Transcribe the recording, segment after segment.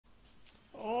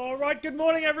Alright, good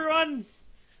morning everyone.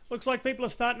 Looks like people are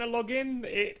starting to log in.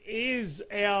 It is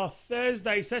our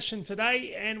Thursday session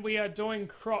today and we are doing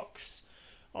Crocs.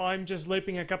 I'm just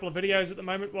looping a couple of videos at the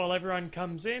moment while everyone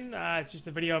comes in. It's just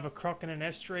a video of a croc in an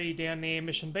estuary down near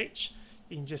Mission Beach.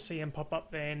 You can just see him pop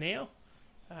up there now.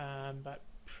 But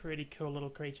pretty cool little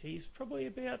creature. He's probably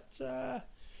about... it's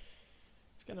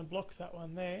going to block that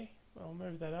one there. I'll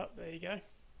move that up. There you go.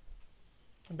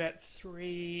 About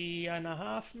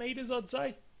 3.5 meters, I'd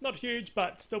say. Not huge,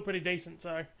 but still pretty decent.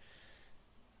 So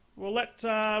we'll let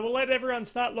everyone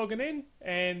start logging in,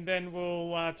 and then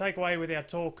we'll take away with our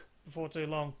talk before too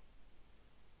long.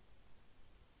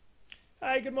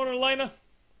 Hey, good morning, Elena.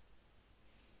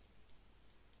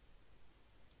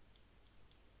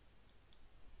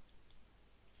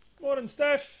 Morning,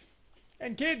 Steph,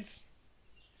 and kids.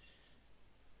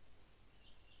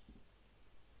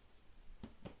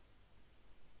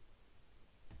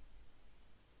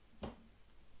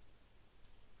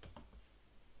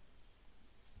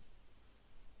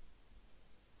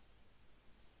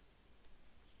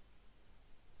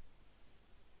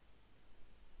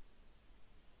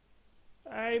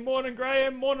 Hey, morning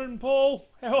Graham, morning Paul,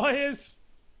 how are yous?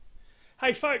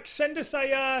 Hey folks, send us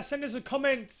a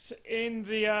comment in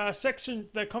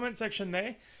the comment section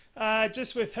there,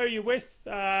 just with who you're with,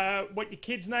 what your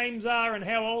kids' names are, and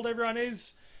how old everyone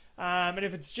is. And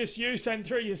if it's just you, send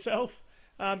through yourself.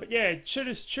 But yeah, shoot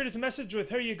us a message with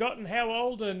who you got and how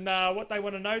old and what they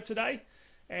want to know today,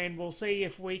 and we'll see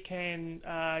if we can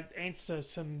answer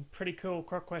some pretty cool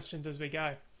croc questions as we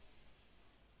go.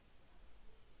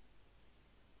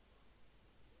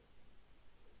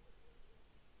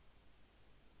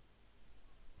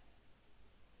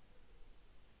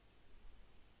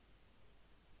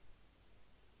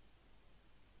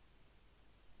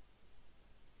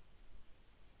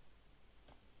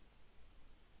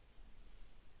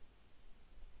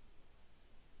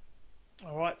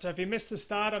 Alright, so if you missed the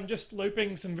start, I'm just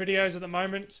looping some videos at the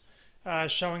moment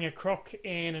showing a croc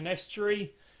in an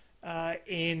estuary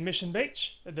in Mission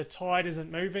Beach. The tide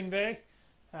isn't moving there,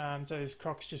 so this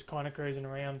croc's just kind of cruising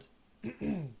around.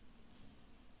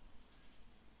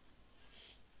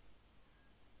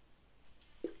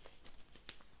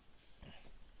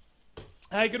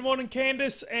 Hey, good morning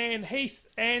Candice and Heath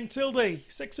and Tildy,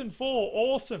 6 and 4,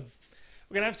 awesome.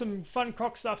 We're going to have some fun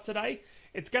croc stuff today.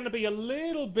 It's going to be a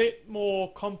little bit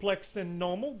more complex than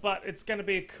normal, but it's going to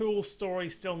be a cool story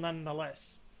still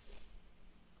nonetheless.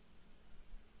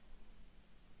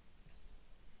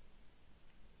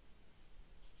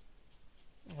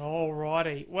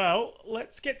 Alrighty, well,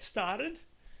 let's get started.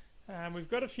 We've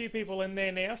got a few people in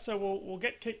there now, so we'll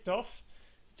get kicked off.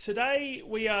 Today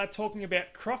we are talking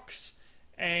about crocs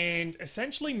and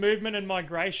essentially movement and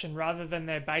migration rather than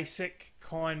their basic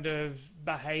kind of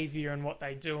behaviour and what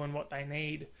they do and what they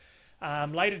need.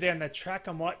 Later down the track,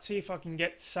 I might see if I can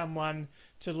get someone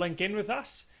to link in with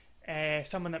us,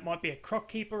 someone that might be a croc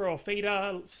keeper or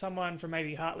feeder, someone from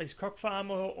maybe Hartley's Croc Farm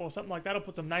or something like that. I'll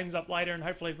put some names up later and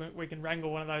hopefully we can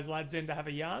wrangle one of those lads in to have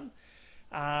a yarn.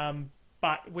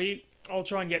 But I'll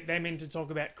try and get them in to talk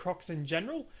about crocs in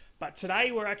general. But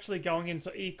today we're actually going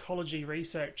into ecology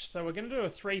research. So we're going to do a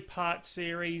 3-part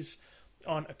series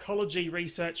on ecology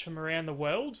research from around the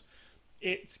world.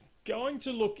 It's going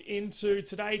to look into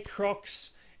today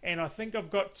crocs, and I think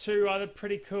I've got 2 other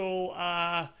pretty cool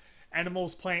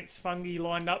animals, plants, fungi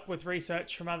lined up with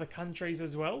research from other countries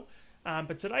as well.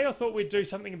 But today I thought we'd do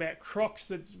something about crocs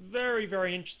that's very,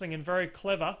 very interesting and very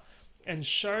clever and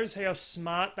shows how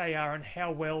smart they are and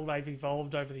how well they've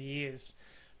evolved over the years.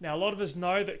 Now, a lot of us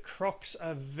know that crocs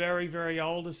are very, very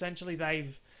old. Essentially,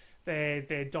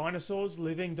 they're dinosaurs,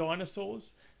 living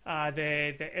dinosaurs.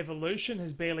 Their evolution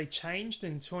has barely changed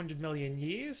in 200 million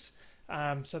years.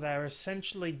 So they're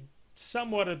essentially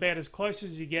somewhat about as close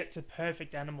as you get to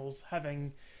perfect animals,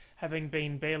 having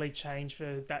been barely changed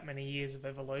for that many years of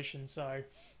evolution. So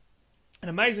an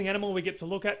amazing animal we get to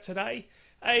look at today.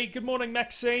 Hey, good morning,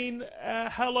 Maxine.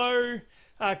 Hello,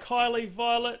 Kylie,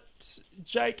 Violet,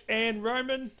 Jake, and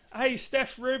Roman. Hey,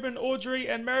 Steph, Ruben, Audrey,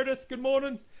 and Meredith. Good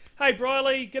morning. Hey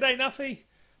Briley, g'day Nuffy.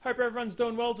 Hope everyone's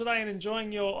doing well today and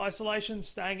enjoying your isolation,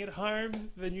 staying at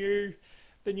home. The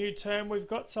new term we've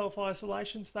got,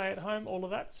 self-isolation, stay at home, all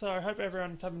of that. So I hope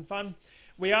everyone's having fun.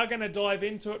 We are going to dive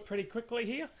into it pretty quickly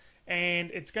here, and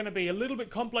it's going to be a little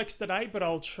bit complex today, but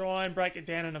I'll try and break it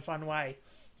down in a fun way.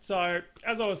 So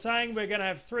as I was saying, we're going to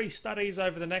have 3 studies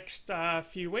over the next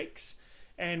few weeks,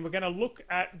 and we're going to look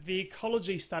at the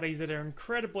ecology studies that are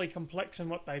incredibly complex in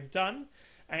what they've done,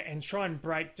 and try and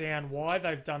break down why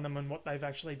they've done them and what they've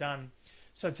actually done.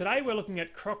 So today we're looking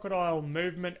at crocodile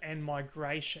movement and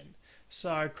migration.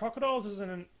 So crocodiles is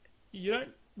an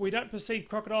we don't perceive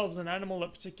crocodiles as an animal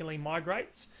that particularly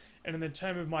migrates. And in the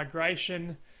term of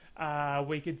migration,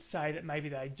 we could say that maybe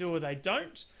they do or they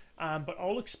don't. But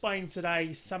I'll explain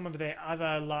today some of their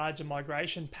other larger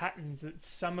migration patterns that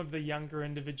some of the younger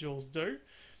individuals do.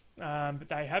 But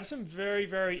they have some very,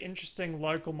 very interesting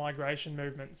local migration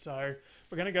movements. So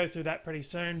we're going to go through that pretty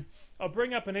soon. I'll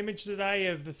bring up an image today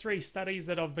of the 3 studies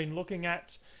that I've been looking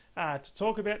at to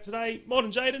talk about today.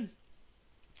 Morning, Jaden.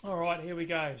 All right, here we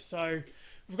go. So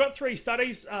we've got 3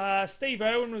 studies. Steve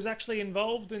Irwin was actually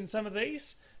involved in some of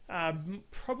these,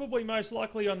 probably most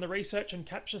likely on the research and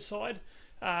capture side.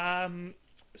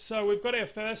 So we've got our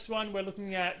first one. We're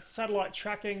looking at satellite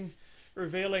tracking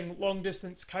revealing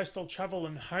long-distance coastal travel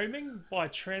and homing by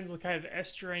translocated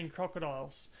estuarine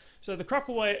crocodiles. So the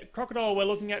crocodile we're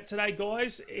looking at today,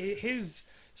 guys, his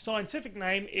scientific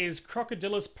name is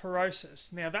Crocodilus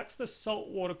porosus. Now, that's the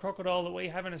saltwater crocodile that we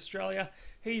have in Australia.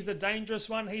 He's the dangerous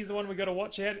one. He's the one we've got to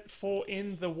watch out for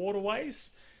in the waterways.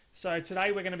 So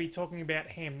today we're going to be talking about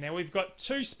him. Now, we've got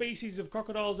 2 species of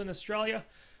crocodiles in Australia.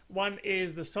 One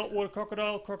is the saltwater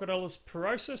crocodile, Crocodilus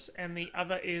porosus, and the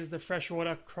other is the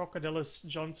freshwater Crocodilus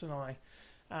johnsoni.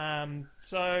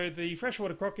 So the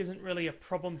freshwater croc isn't really a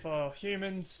problem for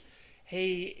humans.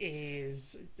 He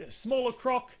is a smaller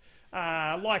croc,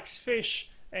 likes fish,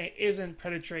 isn't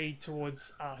predatory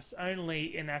towards us.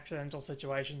 Only in accidental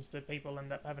situations do people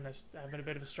end up having a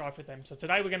bit of a strife with them. So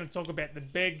today we're going to talk about the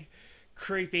big,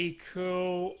 creepy,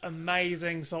 cool,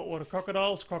 amazing saltwater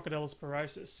crocodiles, Crocodilus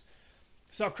porosus.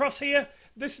 So across here,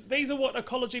 these are what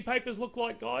ecology papers look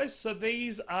like, guys. So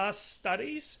these are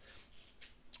studies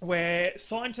where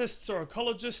scientists or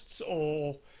ecologists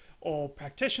or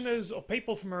practitioners or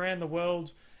people from around the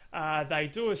world, they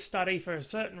do a study for a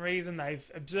certain reason. They've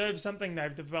observed something.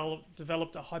 They've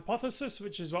developed a hypothesis,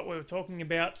 which is what we were talking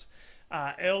about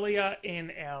earlier in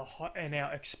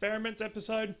our experiments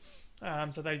episode.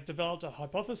 So they've developed a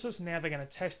hypothesis. And now they're going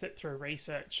to test it through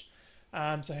research.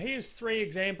 So here's 3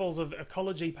 examples of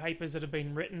ecology papers that have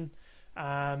been written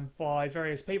by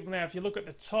various people. Now, if you look at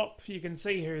the top, you can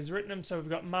see who's written them. So we've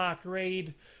got Mark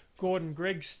Reed, Gordon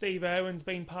Griggs, Steve Irwin's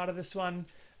been part of this one,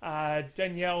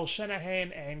 Danielle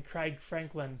Shanahan, and Craig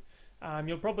Franklin.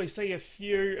 You'll probably see a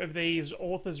few of these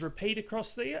authors repeat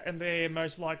across there, and they're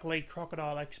most likely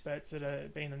crocodile experts that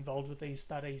have been involved with these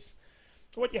studies.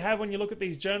 What you have when you look at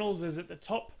these journals is at the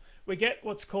top, we get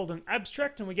what's called an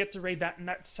abstract, and we get to read that, and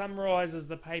that summarises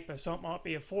the paper. So it might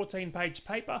be a 14-page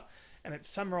paper, and it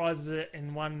summarises it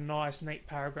in one nice, neat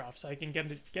paragraph. So you can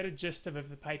get a gist of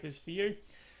the papers for you.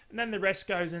 And then the rest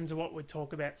goes into what we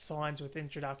talk about science with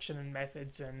introduction and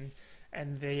methods and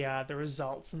the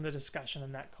results and the discussion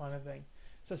and that kind of thing.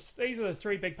 So these are the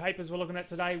 3 big papers we're looking at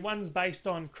today. One's based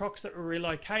on crocs that were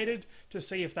relocated to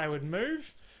see if they would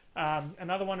move.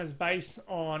 Another one is based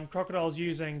on crocodiles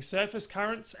using surface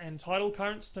currents and tidal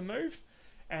currents to move.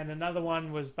 And another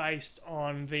one was based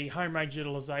on the home range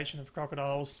utilization of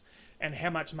crocodiles and how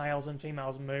much males and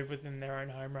females move within their own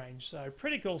home range. So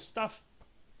pretty cool stuff.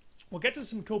 We'll get to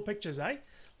some cool pictures, eh?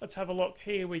 Let's have a look.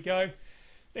 Here we go.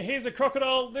 Now here's a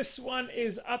crocodile. This one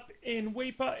is up in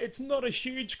Weipa. It's not a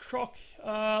huge croc.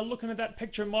 Looking at that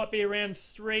picture, it might be around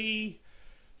 3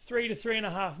 to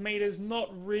 3.5 meters. Not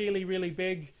really, really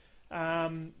big.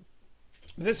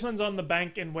 This one's on the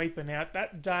bank in Weipa. Now,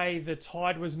 that day, the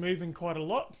tide was moving quite a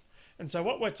lot. And so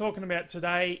what we're talking about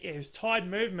today is tide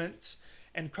movements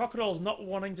and crocodiles not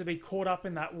wanting to be caught up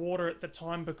in that water at the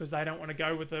time because they don't want to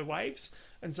go with the waves.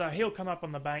 And so he'll come up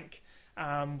on the bank,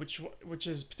 which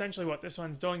is potentially what this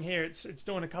one's doing here. It's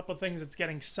doing a couple of things. It's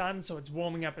getting sun, so it's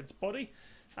warming up its body.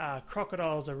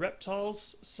 Crocodiles are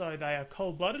reptiles, so they are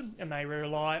cold-blooded and they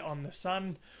rely on the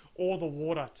sun or the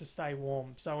water to stay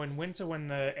warm. So in winter, when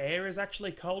the air is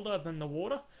actually colder than the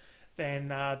water, then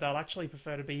they'll actually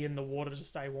prefer to be in the water to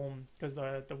stay warm because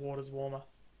the water's warmer.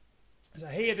 So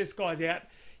here this guy's out,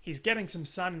 he's getting some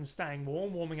sun and staying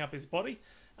warm, warming up his body,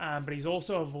 but he's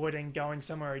also avoiding going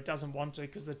somewhere he doesn't want to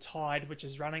because the tide, which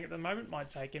is running at the moment, might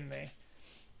take him there.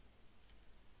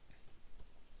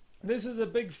 This is a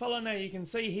big fella. Now you can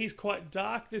see he's quite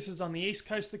dark. This is on the east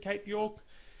coast of Cape York.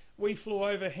 We flew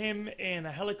over him in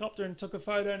a helicopter and took a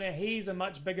photo. Now he's a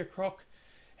much bigger croc.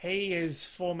 He is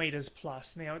 4 meters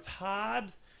plus. Now it's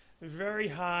hard, very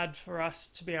hard for us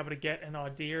to be able to get an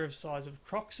idea of size of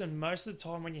crocs. And most of the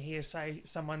time when you hear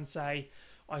someone say,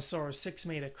 I saw a 6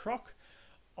 meter croc,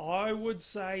 I would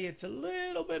say it's a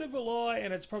little bit of a lie,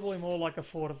 and it's probably more like a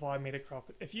 4 to 5 meter croc.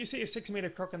 If you see a 6 meter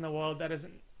croc in the wild, that is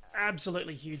an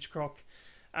absolutely huge croc.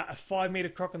 A 5 meter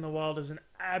croc in the wild is an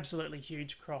absolutely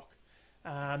huge croc.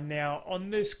 Now on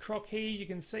this croc here, you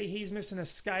can see he's missing a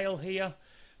scale here.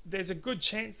 there's a good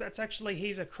chance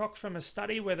he's a croc from a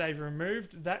study where they've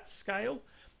removed that scale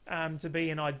to be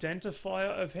an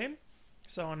identifier of him.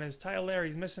 So on his tail there,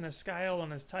 he's missing a scale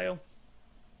on his tail.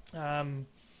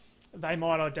 They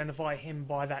might identify him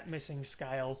by that missing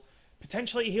scale.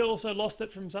 Potentially he also lost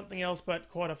it from something else, but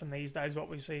quite often these days what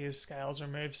we see is scales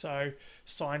removed so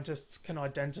scientists can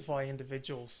identify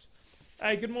individuals.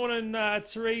 Hey, good morning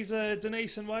Teresa,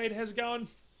 Denise and Wade, how's it going?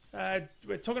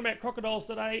 We're talking about crocodiles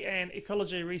today and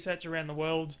ecology research around the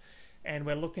world, and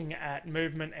we're looking at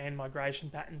movement and migration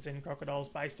patterns in crocodiles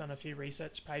based on a few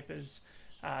research papers.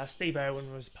 Steve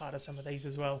Irwin was part of some of these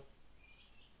as well.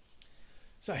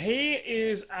 So here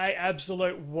is a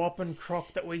absolute whopping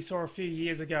croc that we saw a few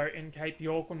years ago in Cape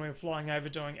York when we were flying over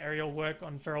doing aerial work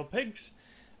on feral pigs.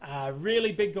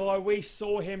 Really big guy. We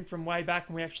saw him from way back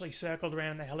and we actually circled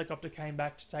around. The helicopter came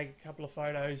back to take a couple of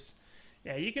photos.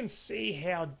 Yeah, you can see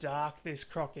how dark this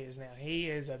croc is now. He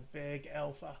is a big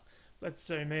alpha. Let's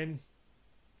zoom in.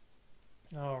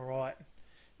 Alright.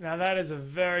 Now that is a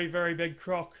very, very big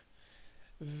croc.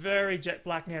 Very jet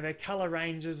black. Now their colour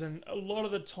ranges, and a lot of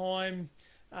the time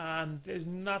there's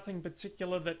nothing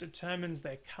particular that determines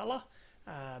their colour.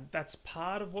 That's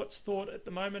part of what's thought at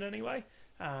the moment anyway.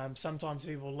 Sometimes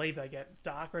people believe they get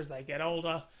darker as they get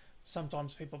older.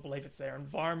 Sometimes people believe it's their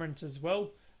environment as well.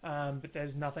 But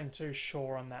there's nothing too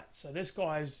sure on that. So this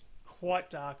guy's quite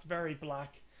dark, very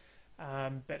black.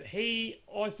 But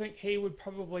I think he would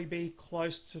probably be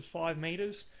close to 5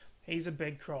 meters. He's a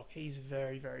big croc. He's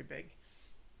very, very big.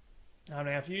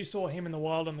 Now if you saw him in the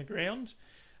wild on the ground,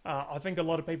 I think a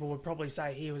lot of people would probably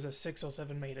say he was a 6 or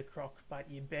 7 meter croc, but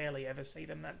you barely ever see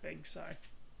them that big. So,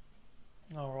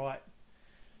 all right.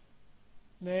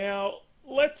 Now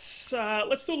let's do a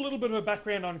little bit of a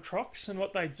background on crocs and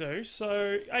what they do.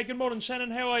 So, hey, good morning,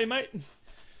 Shannon. How are you, mate?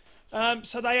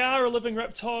 So they are a living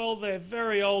reptile. They're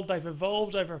very old. They've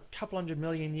evolved over a couple 100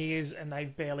 million years, and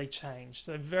they've barely changed.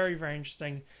 So very, very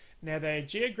interesting. Now, their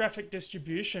geographic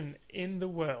distribution in the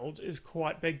world is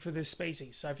quite big for this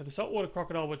species. So for the saltwater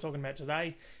crocodile we're talking about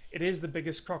today, it is the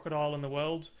biggest crocodile in the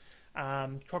world,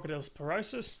 Crocodilus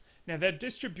porosus. Now, their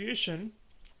distribution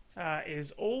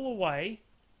is all the way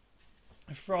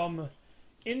from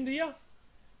India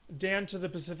down to the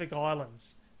Pacific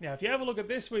Islands. Now, if you have a look at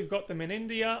this, we've got them in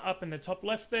India, up in the top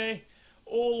left there,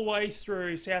 all the way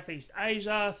through Southeast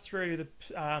Asia, through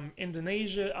the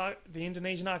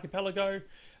Indonesian archipelago,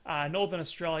 Northern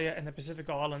Australia and the Pacific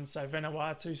Islands, so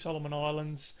Vanuatu, Solomon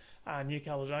Islands, New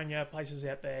Caledonia, places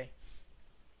out there.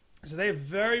 So they're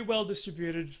very well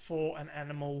distributed for an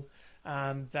animal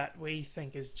that we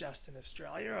think is just in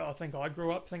Australia. I think I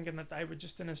grew up thinking that they were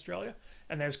just in Australia.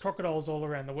 And there's crocodiles all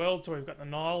around the world. So we've got the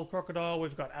Nile crocodile,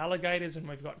 we've got alligators, and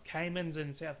we've got caimans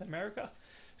in South America.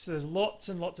 So there's lots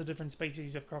and lots of different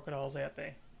species of crocodiles out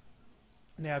there.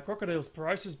 Now, Crocodilus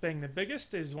porosus being the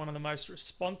biggest is one of the most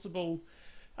responsible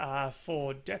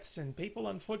for deaths in people,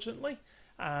 unfortunately,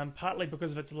 partly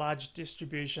because of its large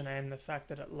distribution and the fact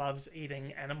that it loves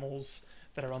eating animals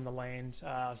that are on the land.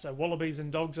 So wallabies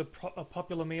and dogs are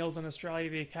popular meals in Australia,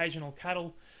 the occasional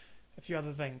cattle, a few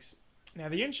other things. Now,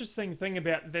 the interesting thing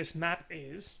about this map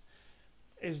is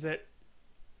that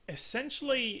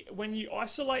essentially when you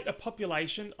isolate a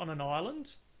population on an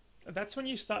island, that's when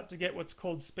you start to get what's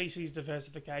called species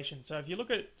diversification. So if you look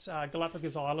at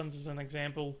Galapagos Islands as an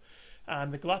example,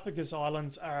 the Galapagos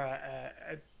Islands are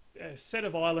a set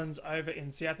of islands over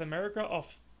in South America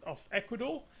off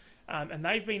Ecuador, and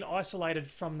they've been isolated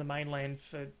from the mainland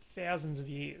for thousands of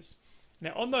years.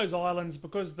 Now, on those islands,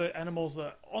 because the animals that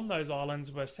are on those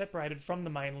islands were separated from the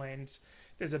mainland,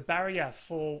 there's a barrier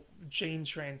for gene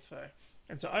transfer.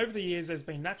 And so over the years, there's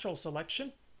been natural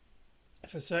selection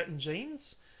for certain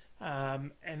genes.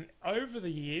 And over the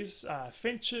years,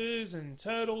 finches and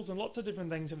turtles and lots of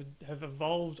different things have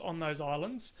evolved on those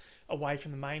islands away from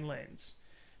the mainlands.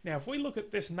 Now, if we look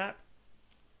at this map,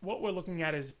 what we're looking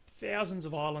at is thousands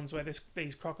of islands where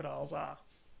these crocodiles are.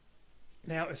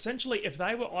 Now, essentially, if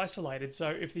they were isolated, so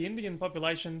if the Indian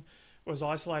population was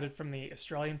isolated from the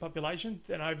Australian population,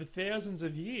 then over thousands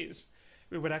of years,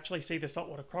 we would actually see the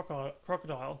saltwater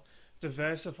crocodile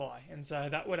diversify. And so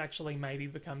that would actually maybe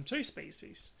become 2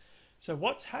 species. So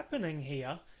what's happening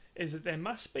here is that there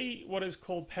must be what is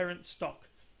called parent stock.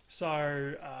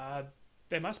 So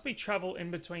there must be travel in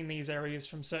between these areas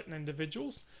from certain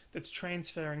individuals that's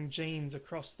transferring genes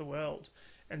across the world.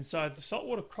 And so the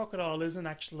saltwater crocodile isn't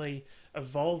actually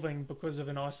evolving because of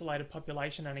an isolated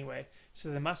population anywhere. So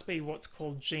there must be what's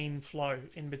called gene flow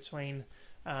in between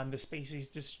the species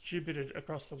distributed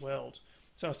across the world.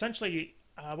 So essentially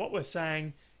what we're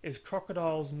saying is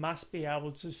crocodiles must be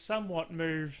able to somewhat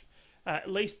move at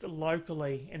least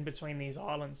locally in between these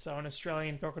islands. So an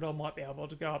Australian crocodile might be able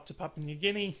to go up to Papua New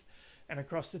Guinea and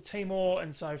across to Timor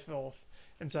and so forth.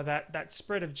 And so that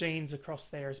spread of genes across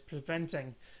there is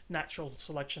preventing natural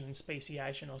selection and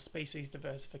speciation, or species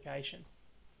diversification.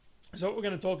 So what we're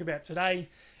going to talk about today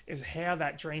is how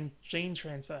that gene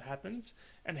transfer happens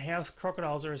and how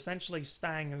crocodiles are essentially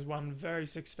staying as one very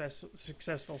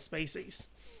successful species.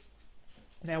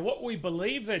 Now, what we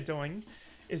believe they're doing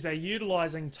is they're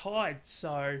utilising tides.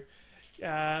 So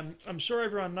I'm sure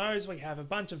everyone knows we have a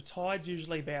bunch of tides,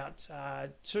 usually about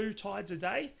 2 tides a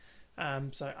day,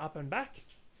 so up and back.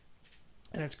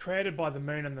 And it's created by the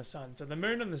moon and the sun. So the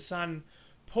moon and the sun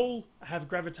have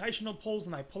gravitational pulls,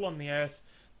 and they pull on the earth.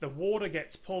 The water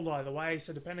gets pulled either way,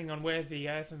 so depending on where the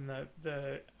earth and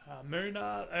the moon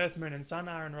are, earth, moon and sun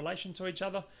are in relation to each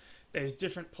other, there's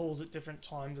different pulls at different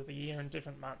times of the year and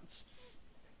different months.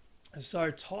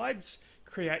 So tides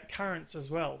create currents as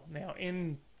well. Now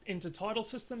in intertidal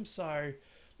systems, so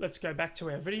let's go back to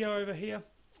our video over here.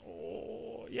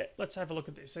 Let's have a look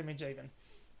at this image even.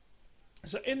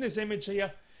 So in this image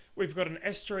here, we've got an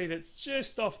estuary that's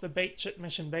just off the beach at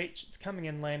Mission Beach. It's coming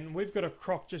inland, and we've got a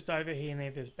croc just over here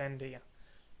near this bend here.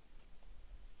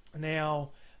 Now,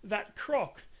 that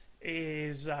croc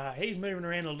is, he's moving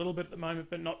around a little bit at the moment,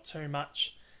 but not too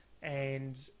much.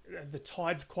 And the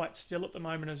tide's quite still at the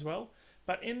moment as well.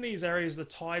 But in these areas, the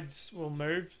tides will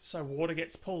move, so water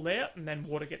gets pulled out and then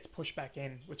water gets pushed back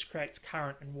in, which creates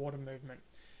current and water movement.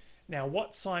 Now,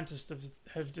 what scientists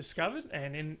have discovered,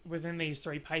 and within these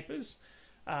 3 papers,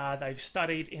 they've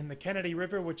studied in the Kennedy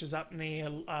River, which is up near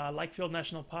Lakefield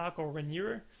National Park, or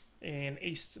Renewer, in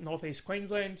northeast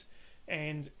Queensland,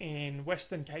 and in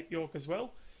Western Cape York as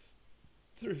well,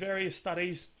 through various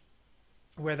studies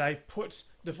where they've put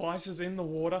devices in the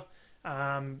water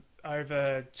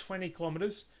over 20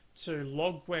 kilometres to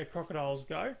log where crocodiles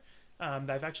go.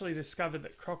 They've actually discovered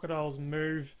that crocodiles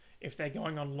move if they're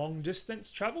going on long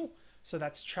distance travel, so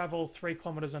that's travel 3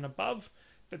 kilometres and above,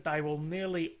 that they will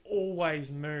nearly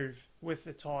always move with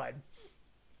the tide.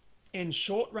 In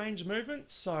short range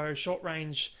movements, so short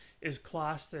range is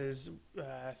classed as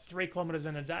 3 kilometres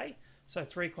in a day, so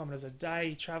 3 kilometres a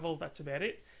day travel, that's about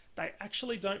it. They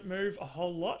actually don't move a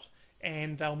whole lot,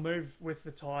 and they'll move with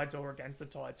the tides or against the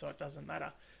tide, so it doesn't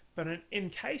matter. But in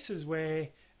cases where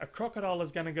a crocodile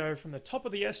is going to go from the top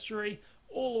of the estuary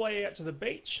all the way out to the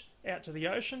beach, out to the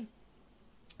ocean,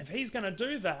 if he's going to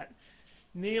do that,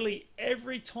 nearly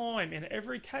every time, in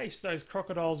every case, those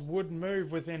crocodiles would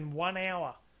move within 1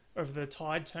 hour of the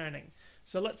tide turning.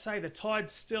 So let's say the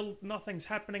tide's still, nothing's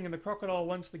happening, and the crocodile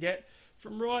wants to get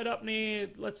from right up near,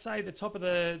 let's say, the top of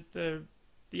the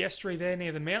estuary there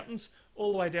near the mountains,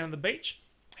 all the way down to the beach.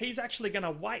 He's actually going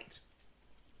to wait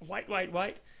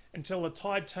until the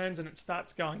tide turns and it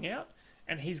starts going out,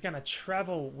 and he's going to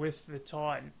travel with the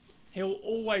tide. He'll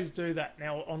always do that.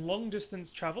 Now, on long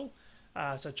distance travel,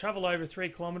 so travel over 3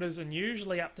 kilometres and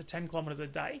usually up to 10 kilometres a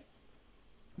day,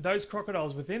 those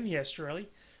crocodiles within the estuary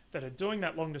that are doing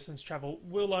that long distance travel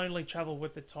will only travel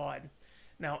with the tide.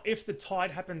 Now, if the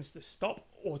tide happens to stop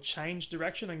or change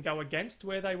direction and go against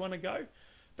where they want to go,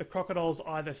 the crocodiles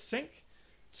either sink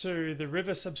to the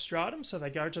river substratum, so they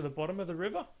go to the bottom of the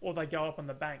river, or they go up on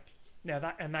the bank. Now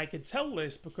they could tell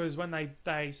this because when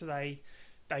they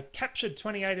captured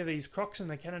 28 of these crocs in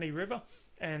the Kennedy River,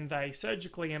 and they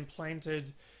surgically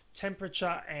implanted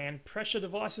temperature and pressure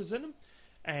devices in them,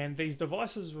 and these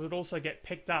devices would also get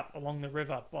picked up along the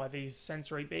river by these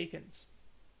sensory beacons.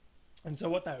 And so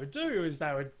what they would do is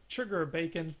they would trigger a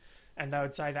beacon, and they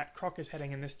would say that croc is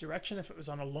heading in this direction if it was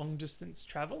on a long distance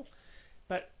travel.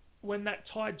 But when that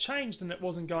tide changed and it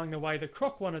wasn't going the way the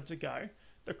croc wanted to go,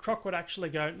 the croc would actually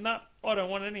go, "No, I don't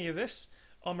want any of this.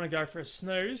 I'm going to go for a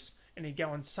snooze," and he'd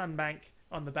go and sunbank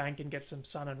on the bank and get some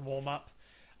sun and warm up.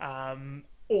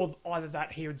 Or either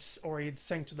that he'd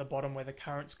sink to the bottom where the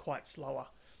current's quite slower,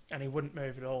 and he wouldn't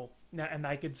move at all. Now, and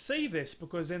they could see this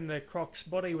because in the croc's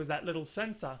body was that little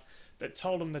sensor that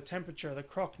told him the temperature of the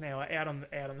croc. Now out on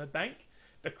the bank,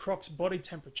 the croc's body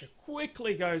temperature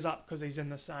quickly goes up because he's in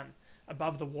the sun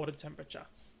above the water temperature.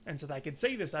 And so they could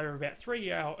see this over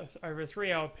about over a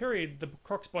 3 hour period. The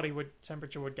croc's body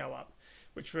temperature would go up,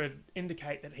 which would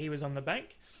indicate that he was on the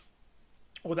bank,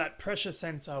 or that pressure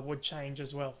sensor would change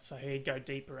as well, so he'd go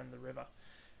deeper in the river.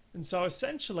 And so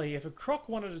essentially, if a croc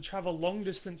wanted to travel long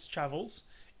distance travels,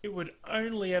 it would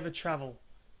only ever travel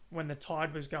when the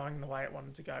tide was going the way it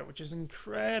wanted to go, which is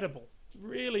incredible.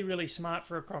 Really, really smart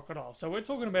for a crocodile. So we're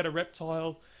talking about a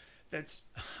reptile that's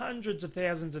hundreds of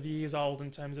thousands of years old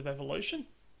in terms of evolution,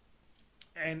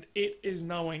 and it is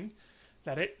knowing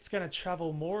that it's going to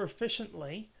travel more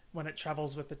efficiently when it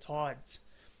travels with the tides.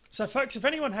 So folks, if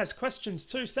anyone has questions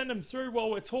too, send them through while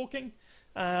we're talking.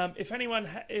 If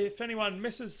anyone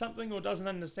misses something or doesn't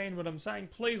understand what I'm saying,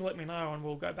 please let me know and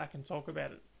we'll go back and talk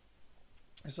about it.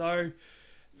 So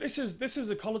this is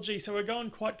ecology, so we're going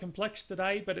quite complex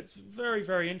today, but it's very,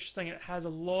 very interesting. It has a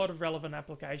lot of relevant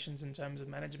applications in terms of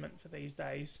management for these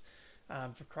days,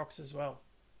 for crocs as well.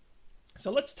 So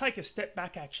let's take a step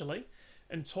back actually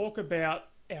and talk about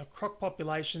our croc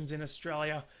populations in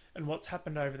Australia and what's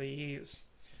happened over the years.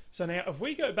 So now if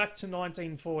we go back to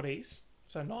 1940s,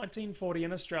 so 1940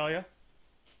 in Australia,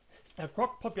 our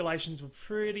croc populations were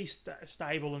pretty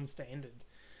stable and standard.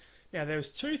 Now, there was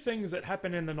two things that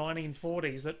happened in the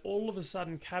 1940s that all of a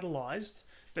sudden catalysed,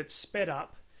 that sped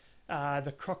up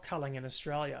the croc culling in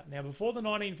Australia. Now, before the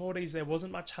 1940s, there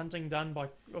wasn't much hunting done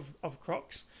of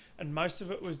crocs, and most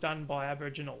of it was done by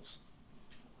Aboriginals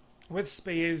with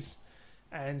spears,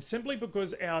 and simply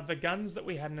because the guns that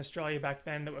we had in Australia back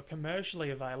then that were commercially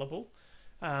available,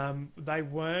 they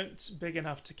weren't big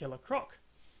enough to kill a croc.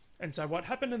 And so what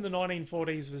happened in the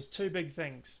 1940s was two big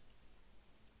things.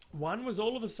 One was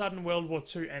all of a sudden World War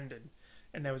II ended,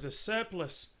 and there was a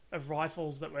surplus of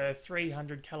rifles that were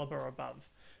 300 caliber or above.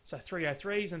 So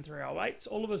 303s and 308s.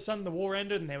 All of a sudden the war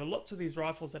ended and there were lots of these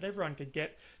rifles that everyone could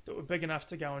get that were big enough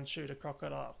to go and shoot a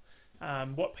crocodile.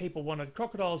 What people wanted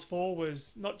crocodiles for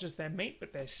was not just their meat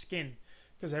but their skin,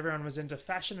 because everyone was into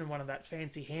fashion and wanted that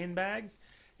fancy handbag.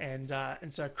 And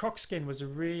so croc skin was a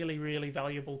really, really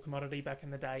valuable commodity back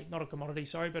in the day. Not a commodity,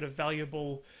 sorry, but a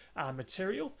valuable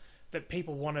material that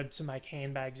people wanted to make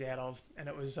handbags out of, and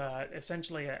it was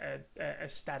essentially a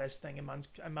status thing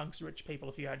amongst rich people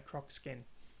if you had croc skin.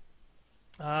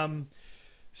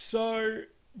 So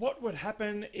what would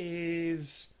happen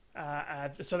is,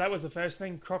 so that was the first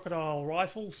thing, crocodile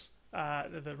rifles.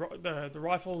 The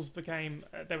rifles became,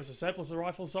 there was a surplus of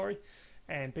rifles, sorry,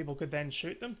 and people could then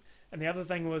shoot them. And the other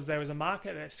thing was there was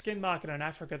a skin market in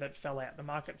Africa that fell out. The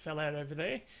market fell out over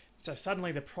there. So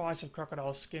suddenly the price of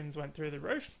crocodile skins went through the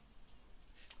roof,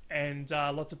 and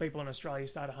lots of people in Australia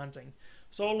started hunting.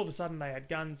 So all of a sudden they had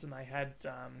guns and they had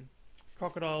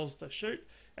crocodiles to shoot,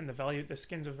 and the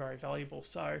skins were very valuable.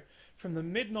 So from the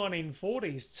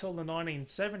mid-1940s till the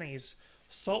 1970s,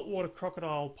 saltwater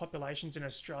crocodile populations in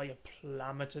Australia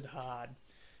plummeted hard.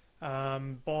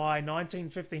 By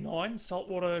 1959,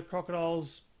 saltwater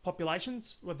crocodiles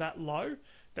populations were that low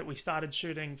that we started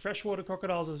shooting freshwater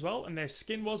crocodiles as well, and their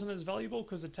skin wasn't as valuable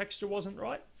because the texture wasn't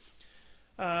right.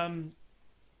 And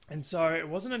so it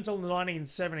wasn't until the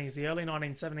 1970s, the early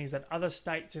 1970s, that other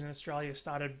states in Australia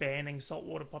started banning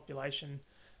saltwater crocodile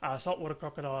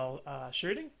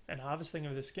shooting and harvesting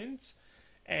of the skins.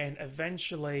 And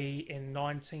eventually in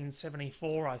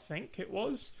 1974, I think it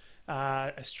was,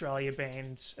 Australia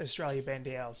banned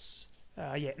ours.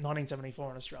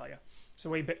 1974 in Australia.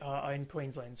 So in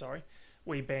Queensland, sorry.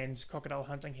 We banned crocodile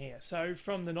hunting here. So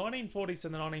from the 1940s to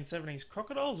the 1970s,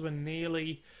 crocodiles were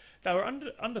they were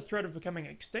under threat of becoming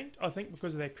extinct. I think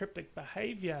because of their cryptic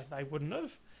behaviour, they wouldn't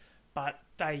have. But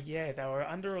they were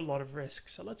under a lot of risk.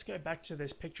 So let's go back to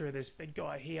this picture of this big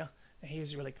guy here.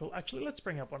 He's really cool. Actually, let's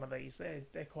bring up one of these.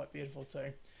 They're quite beautiful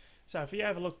too. So if you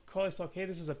have a close look here,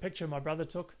 this is a picture my brother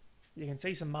took. You can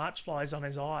see some march flies on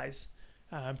his eyes.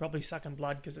 Probably sucking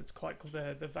blood because it's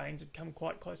the veins had come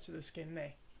quite close to the skin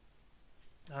there.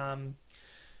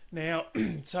 Now,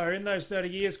 so in those 30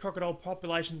 years, crocodile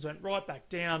populations went right back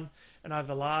down, and over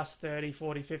the last 30,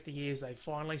 40, 50 years, they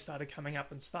finally started coming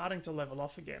up and starting to level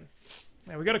off again.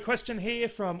 Now, we've got a question here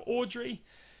from Audrey.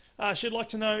 She'd like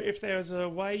to know if there's a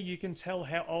way you can tell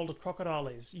how old a crocodile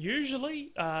is.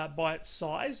 Usually, by its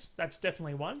size, that's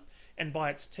definitely one, and by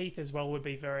its teeth as well would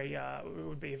be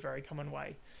a very common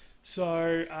way.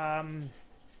 So,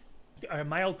 a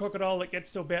male crocodile that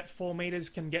gets to about 4 meters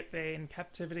can get there in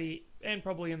captivity and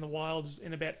probably in the wild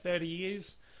in about 30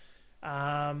 years.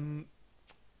 As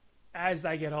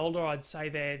they get older, I'd say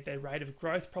their rate of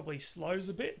growth probably slows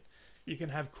a bit. You can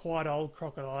have quite old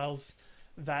crocodiles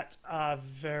that are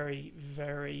very,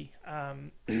 very,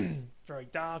 very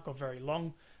dark or very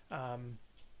long. I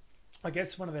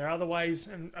guess one of their other ways,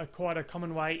 and quite a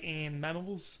common way in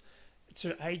mammals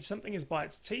to age something, is by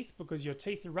its teeth, because your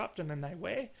teeth erupt and then they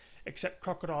wear, except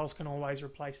crocodiles can always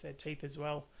replace their teeth as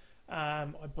well. I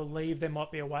believe there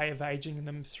might be a way of aging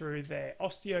them through their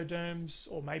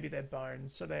osteoderms or maybe their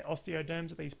bones. So their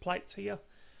osteoderms are these plates here.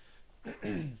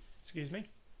 Excuse me.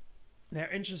 Now,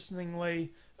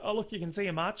 interestingly, oh look, you can see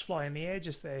a march fly in the air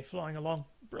just there flying along.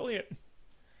 Brilliant.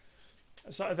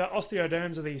 So the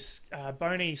osteoderms are these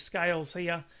bony scales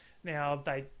here. Now,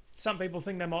 some people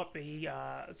think they might be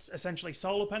essentially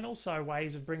solar panels, so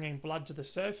ways of bringing blood to the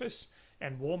surface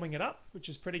and warming it up, which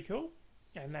is pretty cool,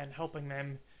 and then helping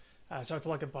them So it's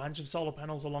like a bunch of solar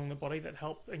panels along the body that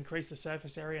help increase the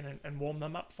surface area and warm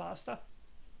them up faster.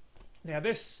 Now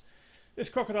this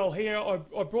crocodile here,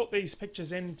 I brought these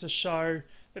pictures in to show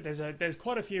that there's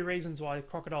quite a few reasons why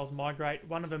crocodiles migrate.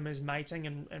 One of them is mating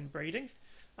and breeding.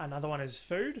 Another one is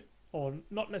food, or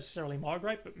not necessarily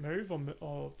migrate, but move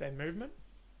or their movement.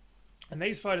 And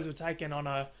these photos were taken on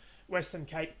a Western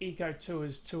Cape Eco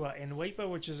Tours tour in Weipa,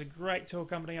 which is a great tour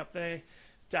company up there.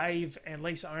 Dave and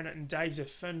Lisa own it, and Dave's a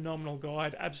phenomenal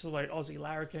guide, absolute Aussie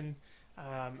larrikin,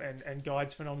 and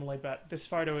guides phenomenally. But this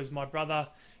photo is my brother.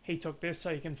 He took this,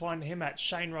 so you can find him at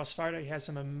Shane Ross Photo. He has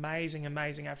some amazing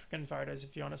African photos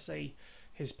if you want to see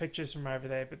his pictures from over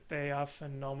there, but they are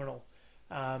phenomenal.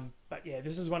 But yeah,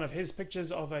 this is one of his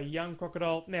pictures of a young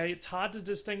crocodile. Now, it's hard to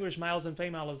distinguish males and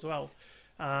female as well.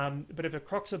 But if a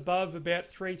croc's above about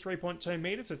 3.2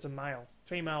 meters, it's a male.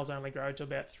 Females only grow to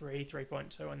about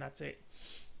 3.2, and that's it.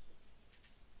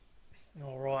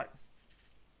 All right.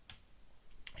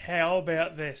 How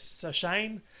about this? So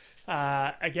Shane,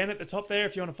 again at the top there,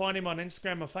 if you want to find him on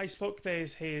Instagram or Facebook,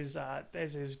 there's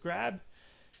his grab,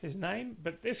 his name.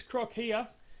 But this croc here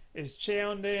is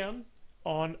chowing down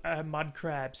on a mud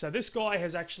crab. So this guy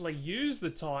has actually used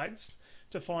the tides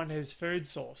to find his food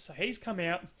source. So he's come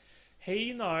out.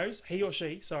 He or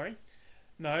she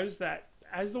knows that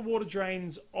as the water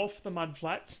drains off the mud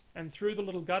flats and through the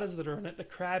little gutters that are in it, the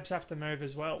crabs have to move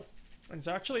as well. And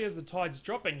so actually as the tide's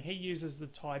dropping, he uses the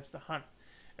tides to hunt.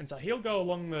 And so he'll go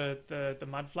along the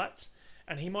mud flats,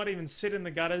 and he might even sit in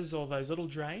the gutters or those little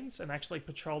drains and actually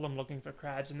patrol them looking for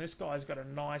crabs. And this guy's got a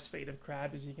nice feed of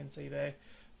crab, as you can see there.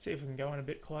 Let's see if we can go in a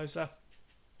bit closer.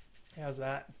 How's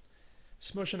that?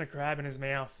 Smushing a crab in his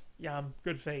mouth. Yum,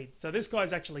 good feed. So this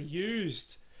guy's actually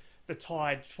used the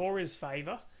tide for his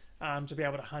favour to be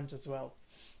able to hunt as well.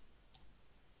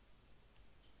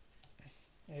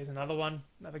 Here's another one,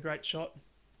 another great shot.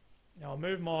 Now I'll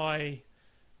move my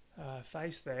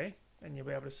face there, and you'll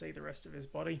be able to see the rest of his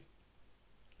body.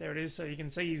 There it is. So you can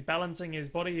see he's balancing his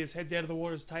body, his head's out of the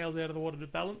water, his tail's out of the water to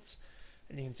balance.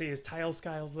 And you can see his tail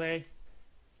scales there.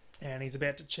 And he's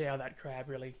about to chow that crab,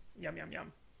 really. Yum, yum,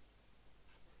 yum.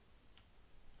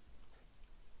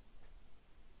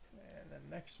 And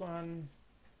the next one.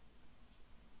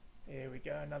 Here we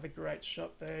go, another great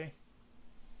shot there.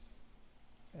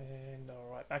 And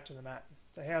alright, back to the mat.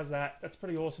 So how's that? That's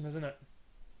pretty awesome, isn't it?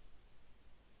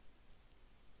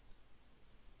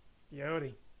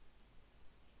 Beauty.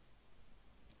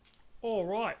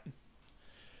 Alright.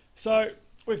 So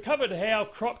we've covered how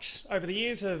crocs over the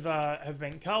years have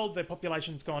been culled. Their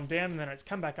population's gone down and then it's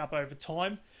come back up over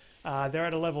time. They're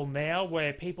at a level now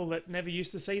where people that never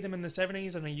used to see them in the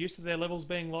 70s and are used to their levels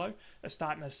being low are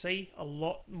starting to see a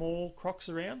lot more crocs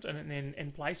around and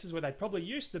in places where they probably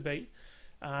used to be.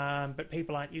 But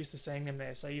people aren't used to seeing them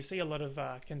there. So you see a lot of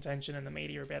contention in the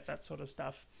media about that sort of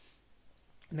stuff.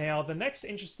 Now, the next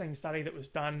interesting study that was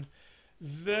done,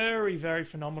 very, very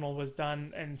phenomenal, was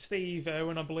done, and Steve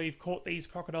Irwin, I believe, caught these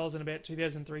crocodiles in about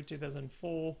 2003,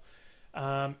 2004.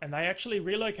 And they actually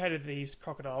relocated these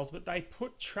crocodiles, but they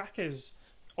put trackers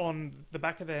on the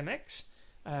back of their necks.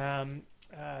 They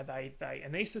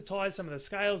anaesthetised some of the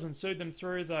scales and sewed them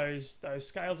through those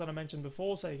scales that I mentioned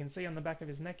before. So you can see on the back of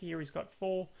his neck here, he's got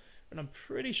 4. And I'm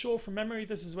pretty sure from memory,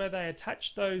 this is where they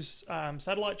attached those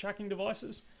satellite tracking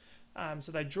devices.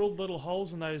 So they drilled little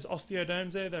holes in those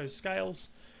osteoderms there, those scales,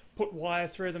 put wire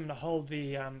through them to hold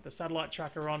the satellite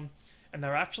tracker on. And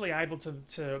they're actually able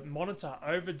to monitor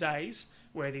over days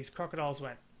where these crocodiles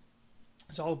went.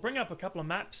 So I'll bring up a couple of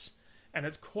maps, and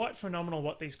it's quite phenomenal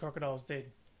what these crocodiles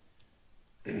did.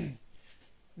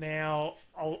 Now,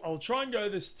 I'll try and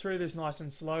go through this nice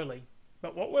and slowly.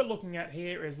 But what we're looking at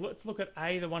here is, let's look at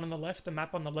the one on the left, the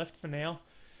map on the left for now.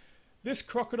 This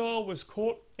crocodile was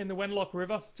caught in the Wenlock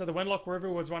River. So the Wenlock River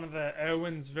was one of the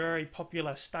Irwin's very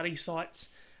popular study sites.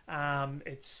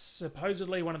 It's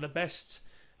supposedly one of the best,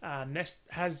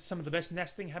 has some of the best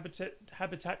nesting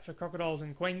habitat for crocodiles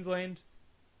in Queensland.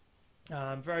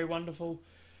 Very wonderful.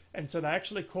 And so they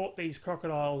actually caught these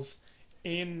crocodiles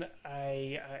in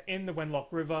the Wenlock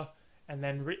River, and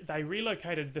then they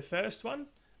relocated the first one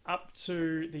up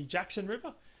to the Jackson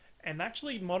River and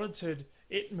actually monitored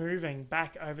it moving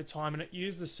back over time, and it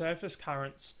used the surface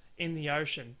currents in the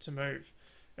ocean to move.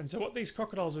 And so what these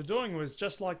crocodiles were doing was,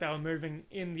 just like they were moving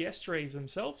in the estuaries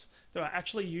themselves, they were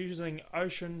actually using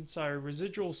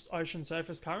residual ocean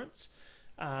surface currents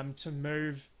to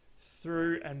move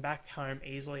through and back home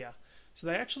easier. So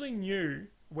they actually knew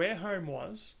where home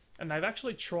was, and they've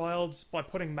actually trialled by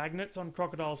putting magnets on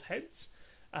crocodiles' heads.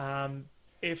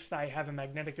 If they have a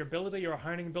magnetic ability or a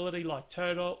honing ability like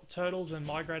turtles and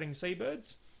migrating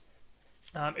seabirds.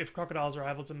 if crocodiles are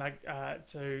able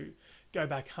to go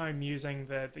back home using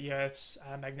the Earth's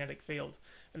magnetic field.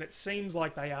 And it seems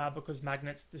like they are, because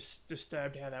magnets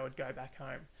disturbed how they would go back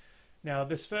home. Now,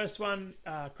 this first one,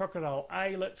 Crocodile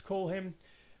A, let's call him,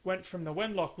 went from the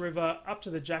Wenlock River up to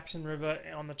the Jackson River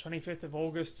on the 25th of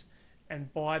August,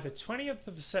 and by the 20th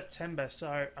of September,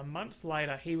 so a month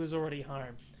later, he was already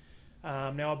home.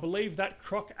 Now, I believe that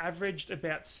Croc averaged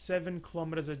about 7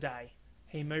 kilometres a day.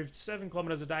 He moved 7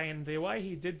 kilometres a day, and the way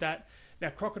he did that, now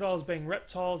crocodiles being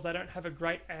reptiles, they don't have a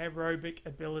great aerobic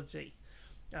ability.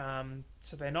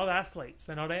 So they're not athletes.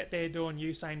 They're not out there doing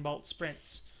Usain Bolt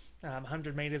sprints,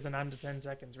 100 metres in under 10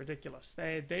 seconds. Ridiculous.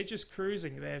 They're just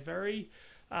cruising. They're very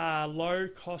low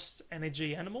cost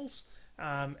energy animals,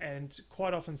 and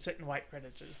quite often sit and wait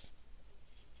predators.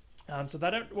 So they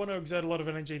don't want to exert a lot of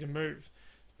energy to move,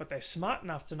 but they're smart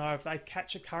enough to know if they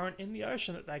catch a current in the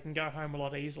ocean that they can go home a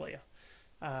lot easier.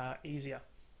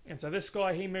 And so this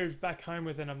guy, he moved back home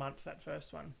within a month, that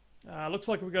first one. Looks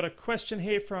like we've got a question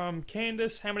here from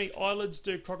Candace. How many eyelids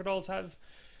do crocodiles have?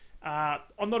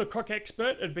 I'm not a croc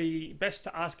expert. It'd be best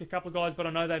to ask a couple of guys, but I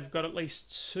know they've got at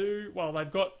least 2. Well,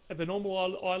 they've got the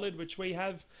normal eyelid, which we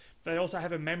have. They also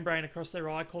have a membrane across their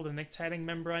eye called a nictating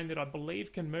membrane that I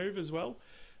believe can move as well,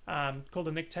 called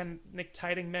a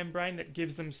nictating membrane that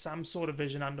gives them some sort of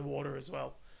vision underwater as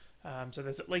well. So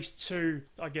there's at least 2,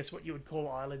 I guess, what you would call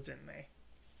eyelids in there.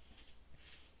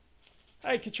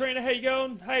 Hey Katrina, how you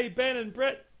going? Hey Ben and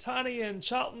Brett, Tani and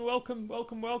Charlton, welcome.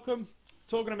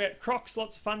 Talking about Crocs,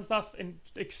 lots of fun stuff, and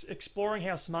exploring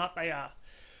how smart they are.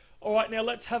 Alright, now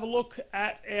let's have a look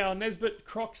at our Nesbitt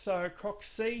Croc, so Croc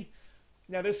C.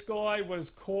 Now this guy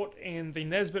was caught in the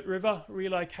Nesbitt River,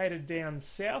 relocated down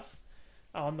south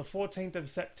on the 14th of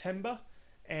September,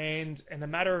 and in a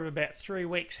matter of about 3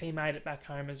 weeks he made it back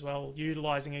home as well,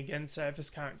 utilising again surface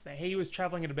currents. Now he was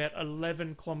travelling at about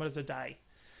 11 kilometres a day,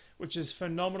 which is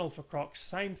phenomenal for Crocs.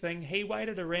 Same thing, he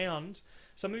waited around.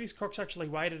 Some of these Crocs actually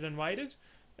waited, and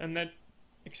then,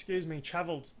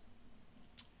 travelled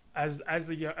as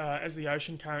the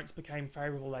ocean currents became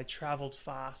favourable. They travelled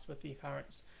fast with the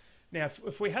currents. Now,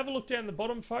 if we have a look down the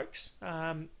bottom, folks,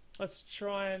 let's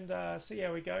try and see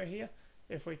how we go here.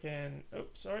 If we can,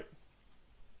 oops, sorry,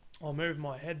 I'll move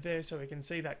my head there so we can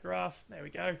see that graph. There we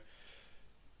go.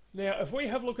 Now, if we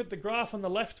have a look at the graph on the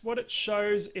left, what it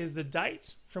shows is the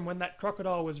date from when that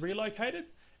crocodile was relocated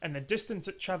and the distance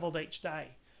it travelled each day.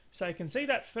 So you can see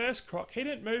that first croc, he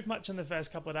didn't move much in the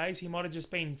first couple of days. He might have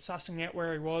just been sussing out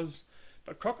where he was.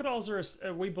 But crocodiles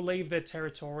are, we believe, they're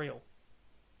territorial.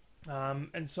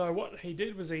 And so what he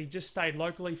did was he just stayed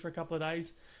locally for a couple of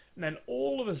days. And then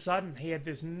all of a sudden, he had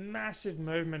this massive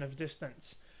movement of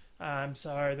distance.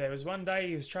 So there was one day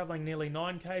he was travelling nearly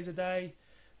 9 k's a day.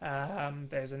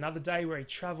 There's another day where he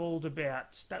travelled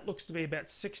about, that looks to be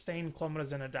about 16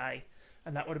 kilometres in a day.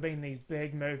 And that would have been these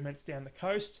big movements down the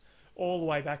coast, all the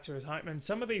way back to his home. And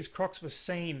some of these crocs were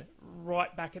seen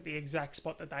right back at the exact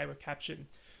spot that they were captured.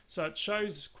 So it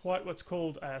shows quite what's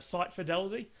called site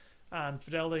fidelity.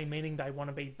 Fidelity meaning they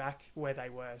want to be back where they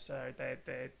were. So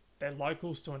they're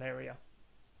locals to an area.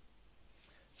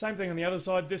 Same thing on the other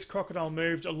side. This crocodile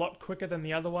moved a lot quicker than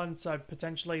the other one, so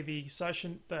potentially the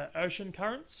ocean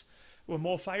currents were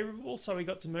more favourable, so he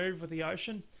got to move with the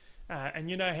ocean. And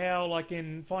you know how, like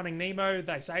in Finding Nemo,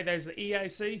 they say there's the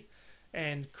EAC,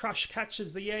 and Crush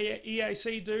catches the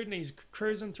EAC dude and he's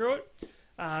cruising through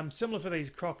it. Similar for these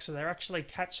crocs, so they're actually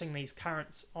catching these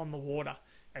currents on the water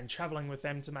and travelling with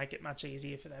them to make it much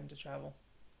easier for them to travel.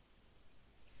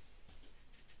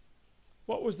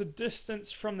 What was the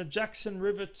distance from the Jackson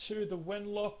River to the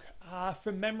Wenlock?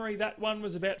 From memory, that one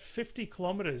was about 50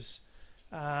 kilometres.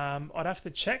 I'd have to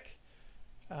check.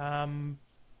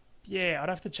 Yeah, I'd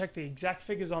have to check the exact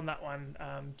figures on that one,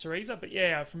 Teresa. But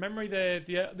yeah, from memory,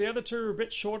 the other two were a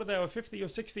bit shorter. They were 50 or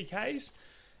 60 k's.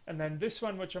 And then this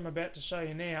one, which I'm about to show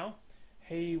you now,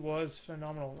 he was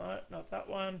phenomenal. No, not that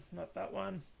one, not that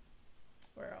one.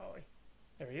 Where are we?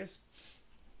 There he is.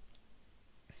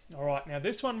 All right, now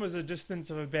this one was a distance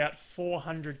of about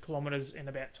 400 kilometres in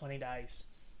about 20 days.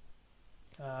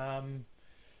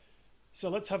 So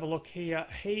let's have a look here.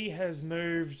 He has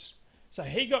moved... So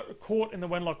he got caught in the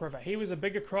Wenlock River. He was a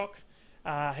bigger croc.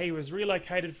 He was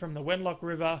relocated from the Wenlock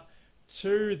River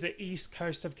to the east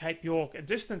coast of Cape York, a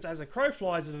distance as a crow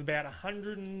flies of about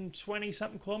 120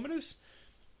 something kilometres.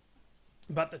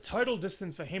 But the total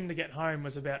distance for him to get home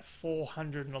was about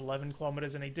 411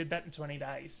 kilometres, and he did that in 20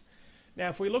 days. Now,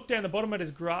 if we look down the bottom at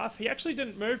his graph, he actually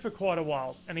didn't move for quite a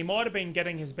while, and he might have been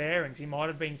getting his bearings. He might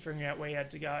have been figuring out where he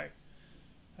had to go.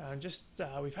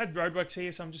 We've had roadworks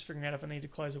here, so I'm just figuring out if I need to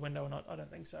close a window or not. I don't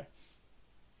think so.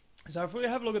 So if we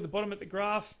have a look at the bottom of the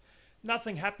graph,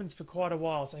 nothing happens for quite a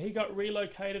while. So he got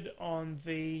relocated on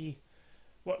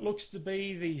what looks to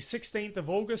be the 16th of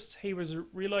August. He was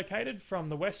relocated from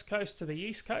the west coast to the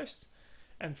east coast.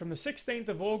 And from the 16th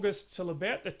of August till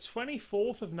about the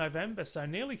 24th of November, so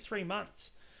nearly 3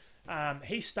 months,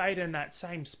 he stayed in that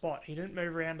same spot. He didn't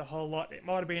move around a whole lot. It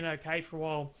might have been okay for a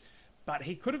while, but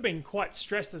he could have been quite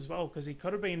stressed as well, because he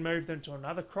could have been moved into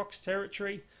another Crocs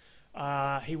territory.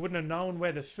 He wouldn't have known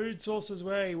where the food sources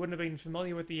were. He wouldn't have been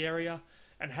familiar with the area.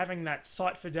 And having that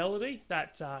site fidelity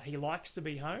that he likes to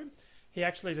be home, he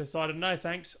actually decided, no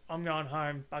thanks, I'm going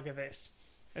home, bugger this.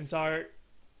 And so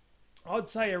I'd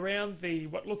say around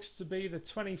what looks to be the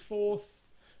 24th,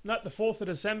 not the 4th of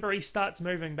December, he starts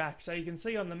moving back. So you can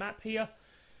see on the map here,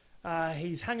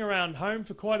 he's hung around home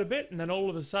for quite a bit, and then all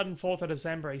of a sudden, 4th of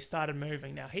December, he started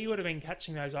moving. Now, he would have been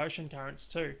catching those ocean currents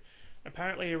too.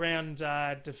 Apparently around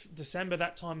December,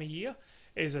 that time of year,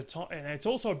 is a time, and it's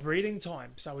also a breeding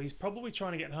time. So he's probably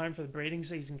trying to get home for the breeding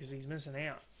season because he's missing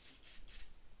out.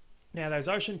 Now, those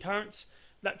ocean currents,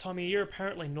 that time of year,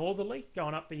 apparently northerly,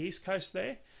 going up the east coast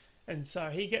there. And so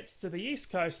he gets to the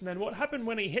east coast, and then what happened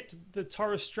when he hit the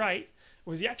Torres Strait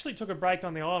was he actually took a break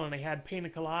on the island. He had pina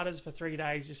coladas for 3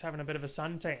 days, just having a bit of a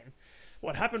suntan.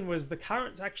 What happened was the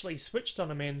currents actually switched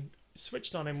on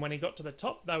him when he got to the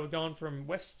top. They were going from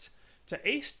west to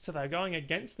east, so they were going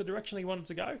against the direction he wanted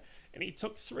to go, and he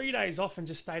took 3 days off and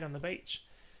just stayed on the beach.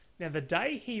 Now, the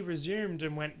day he resumed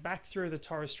and went back through the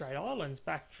Torres Strait Islands,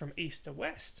 back from east to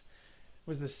west,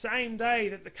 was the same day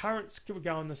that the currents were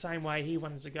going the same way he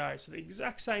wanted to go. So the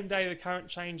exact same day the current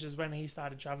changes when he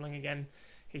started travelling again.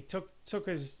 He'd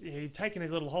taken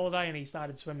his little holiday and he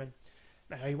started swimming.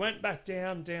 Now he went back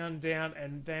down, down, down,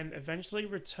 and then eventually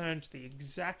returned to the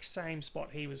exact same spot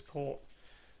he was caught.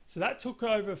 So that took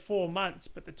over 4 months,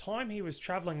 but the time he was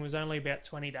travelling was only about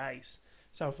 20 days.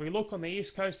 So if we look on the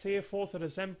east coast here, 4th of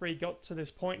December, he got to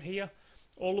this point here.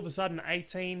 All of a sudden,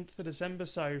 18th of December,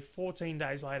 so 14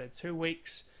 days later, 2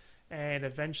 weeks, and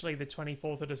eventually the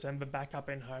 24th of December back up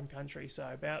in home country.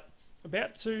 So about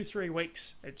 2-3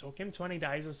 weeks. It took him 20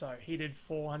 days or so. He did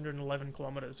 411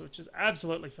 kilometers, which is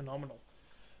absolutely phenomenal.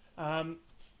 Now,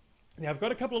 I've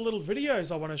got a couple of little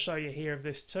videos I want to show you here of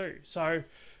this too. So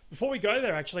before we go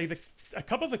there, actually, a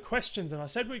couple of the questions, and I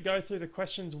said we'd go through the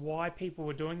questions why people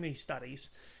were doing these studies.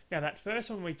 Now, that first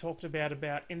one we talked about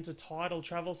intertidal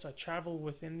travel, so travel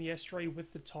within the estuary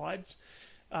with the tides.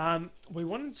 We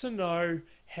wanted to know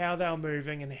how they were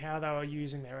moving and how they were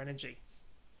using their energy.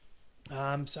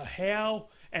 So how,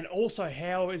 and also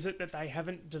how is it that they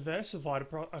haven't diversified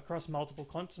across multiple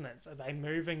continents? Are they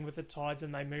moving with the tides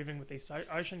and are they moving with these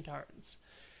ocean currents?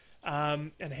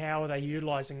 And how are they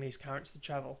utilizing these currents to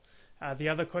travel? The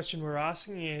other question we're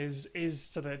asking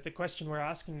the question we're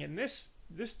asking in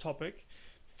this topic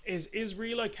is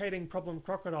relocating problem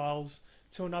crocodiles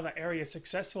to another area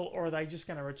successful, or are they just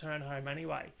going to return home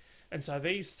anyway? And so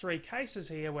these 3 cases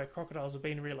here where crocodiles have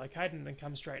been relocated and then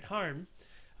come straight home,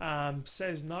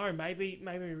 says no, maybe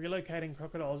relocating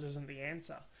crocodiles isn't the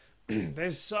answer.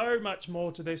 There's so much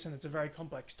more to this, and it's a very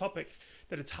complex topic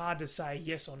that it's hard to say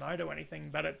yes or no to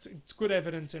anything, but it's good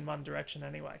evidence in one direction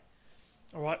anyway.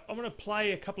 All right, I'm going to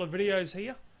play a couple of videos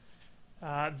here.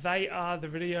 They are the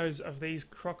videos of these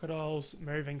crocodiles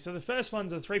moving. So the first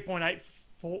one's a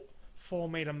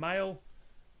 3.84 meter male.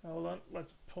 Hold on,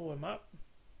 let's pull him up.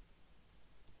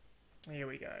 Here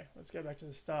we go. Let's go back to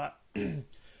the start.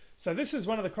 So this is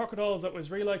one of the crocodiles that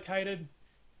was relocated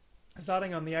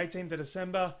starting on the 18th of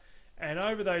December. And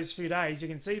over those few days, you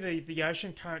can see the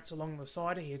ocean currents along the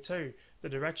side of here too. The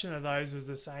direction of those is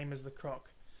the same as the Croc.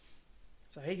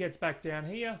 So he gets back down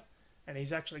here, and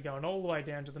he's actually going all the way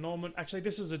down to the Norman. Actually,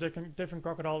 this is a different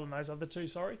crocodile than those other 2,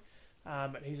 sorry.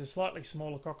 But he's a slightly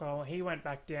smaller crocodile. He went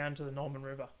back down to the Norman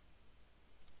River.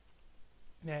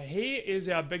 Now here is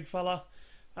our big fella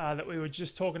that we were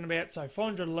just talking about. So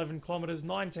 411 kilometers,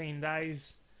 19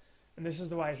 days. And this is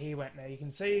the way he went. Now you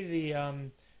can see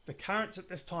the currents at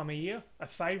this time of year are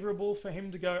favourable for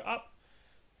him to go up.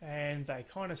 And they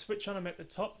kind of switch on him at the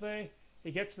top there.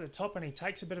 He gets to the top and he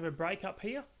takes a bit of a break up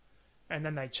here. And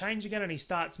then they change again and he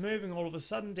starts moving all of a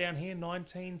sudden down here,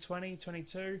 19, 20,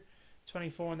 22,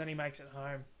 24, and then he makes it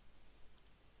home.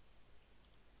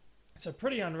 So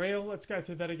pretty unreal. Let's go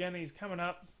through that again. He's coming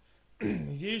up.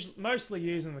 He's mostly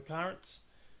using the currents.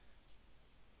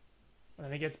 And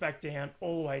then he gets back down,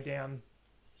 all the way down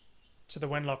to the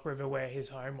Wenlock River where his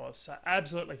home was. So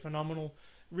absolutely phenomenal.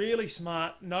 Really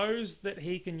smart. Knows that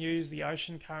he can use the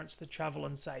ocean currents to travel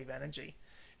and save energy.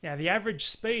 Now the average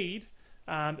speed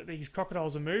that these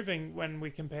crocodiles are moving when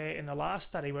we compare, in the last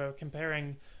study, we were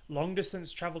comparing long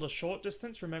distance travel to short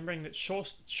distance, remembering that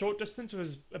short distance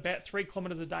was about 3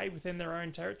 kilometers a day within their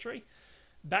own territory.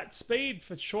 That speed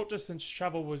for short distance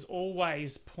travel was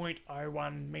always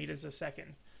 0.01 meters a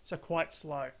second, so quite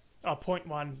slow,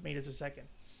 0.1 meters a second.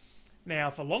 Now,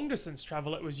 for long distance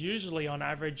travel, it was usually on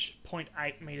average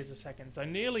 0.8 meters a second, so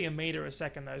nearly a meter a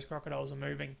second those crocodiles were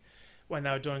moving when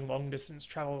they were doing long distance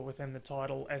travel within the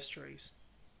tidal estuaries.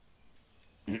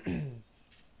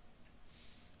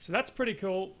 So that's pretty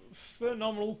cool,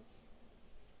 phenomenal,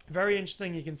 very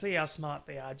interesting. You can see how smart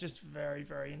they are, just very,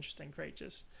 very interesting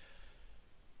creatures.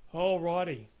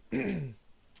 Alrighty.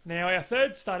 Now, our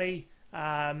third study,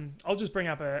 I'll just bring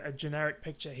up a generic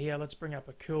picture here. Let's bring up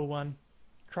a cool one.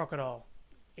 Crocodile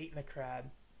eating a crab.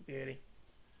 Beauty.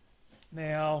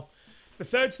 Now, the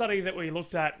third study that we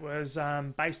looked at was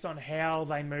based on how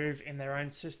they move in their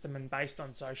own system and based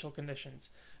on social conditions.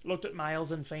 Looked at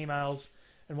males and females,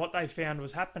 and what they found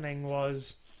was happening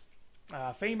was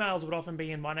females would often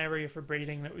be in one area for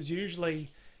breeding. That was usually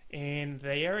in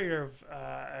the area of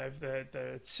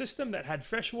the system that had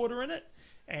fresh water in it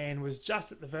and was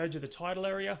just at the verge of the tidal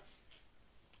area.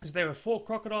 So there were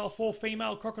four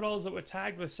female crocodiles that were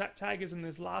tagged with sat taggers in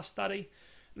this last study,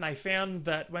 and they found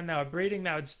that when they were breeding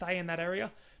they would stay in that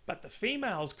area, but the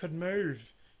females could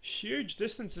move huge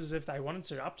distances if they wanted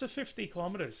to, up to 50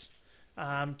 kilometers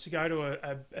to go to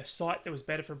a site that was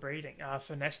better for breeding,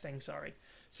 for nesting, sorry.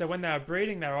 So when they were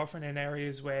breeding, they were often in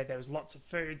areas where there was lots of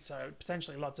food, so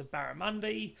potentially lots of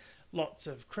barramundi, lots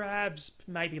of crabs,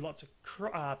 maybe lots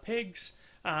of pigs.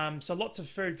 So lots of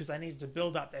food because they needed to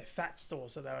build up their fat store,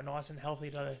 so they were nice and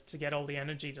healthy to get all the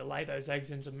energy to lay those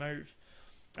eggs and to move.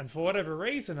 And for whatever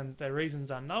reason, and the reasons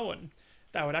unknown,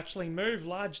 they would actually move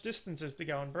large distances to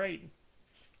go and breed.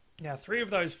 Now, 3 of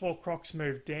those 4 crocs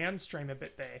moved downstream a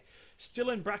bit there, still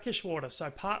in brackish water, so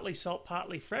partly salt,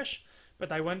 partly fresh, but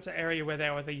they went to an area where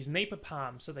there were these nipa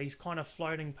palms, so these kind of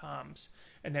floating palms,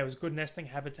 and there was good nesting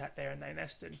habitat there, and they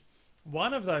nested.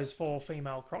 One of those 4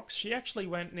 female crocs, she actually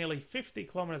went nearly 50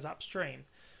 kilometers upstream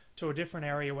to a different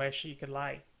area where she could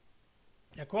lay.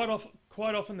 Now, quite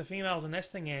often the females are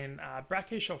nesting in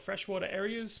brackish or freshwater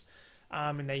areas,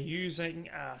 and they're using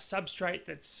substrate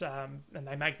that's, and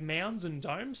they make mounds and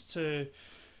domes to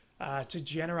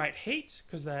generate heat,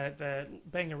 because they're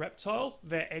being a reptile.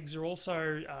 Their eggs are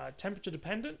also temperature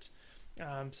dependent,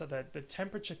 so that the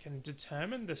temperature can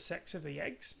determine the sex of the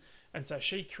eggs. And so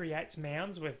she creates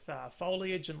mounds with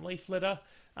foliage and leaf litter,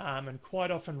 and quite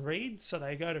often reeds. So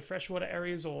they go to freshwater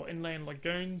areas or inland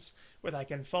lagoons where they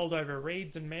can fold over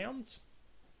reeds and mounds.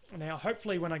 Now,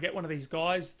 hopefully when I get one of these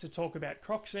guys to talk about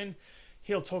crocs in,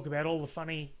 he'll talk about all the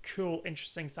funny, cool,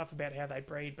 interesting stuff about how they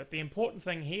breed. But the important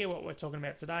thing here, what we're talking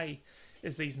about today,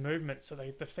 is these movements. So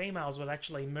the females would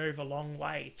actually move a long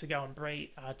way to go and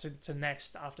breed, to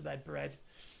nest after they'd bred.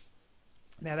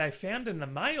 Now, they found in the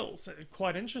males,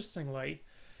 quite interestingly,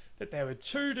 that there were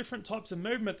 2 different types of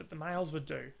movement that the males would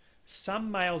do.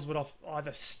 Some males would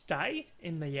either stay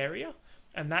in the area,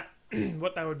 and that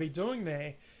what they would be doing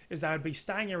there is they would be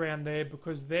staying around there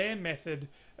because their method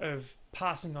of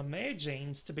passing on their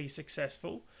genes to be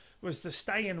successful was to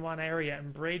stay in one area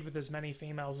and breed with as many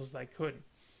females as they could.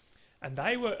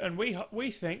 And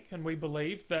we think and we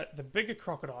believe that the bigger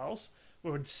crocodiles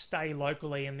would stay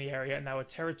locally in the area, and they were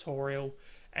territorial,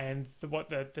 and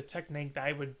the technique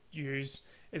they would use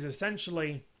is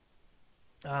essentially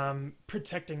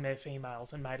protecting their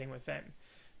females and mating with them.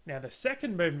 Now, the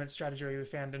second movement strategy we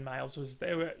found in males was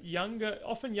they were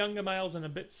often younger males and a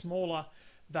bit smaller.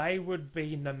 They would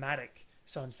be nomadic.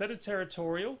 So instead of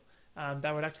territorial,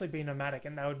 they would actually be nomadic,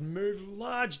 and they would move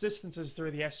large distances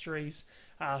through the estuaries,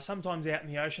 sometimes out in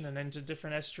the ocean and into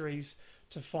different estuaries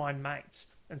to find mates.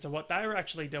 And so what they were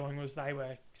actually doing was they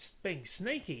were being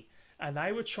sneaky, and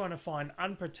they were trying to find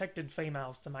unprotected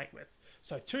females to mate with.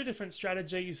 So 2 different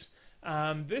strategies.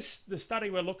 The study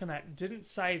we're looking at didn't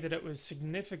say that it was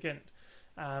significant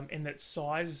in that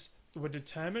size would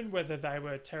determine whether they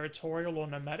were territorial or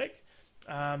nomadic.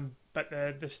 But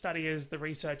the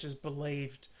researchers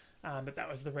believed that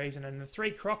was the reason. And the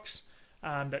 3 crocs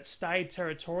that stayed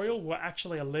territorial were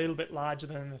actually a little bit larger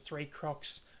than the 3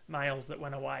 crocs males that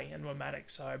went away and were nomadic.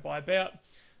 So by about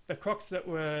the crocs that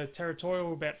were territorial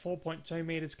were about 4.2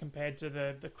 meters compared to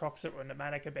the crocs that were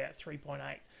nomadic about 3.8,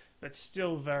 but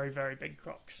still very, very big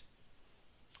crocs.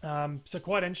 So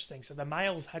quite interesting. So the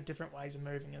males had different ways of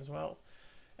moving as well.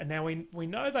 And now we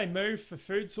know they move for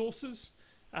food sources,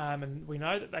 and we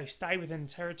know that they stay within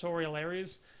territorial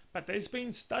areas, but there's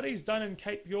been studies done in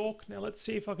Cape York. Now let's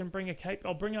see if I can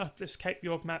I'll bring up this Cape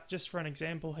York map just for an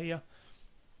example here.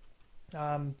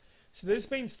 So there's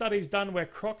been studies done where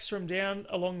crocs from down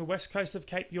along the west coast of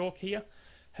Cape York here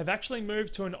have actually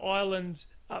moved to an island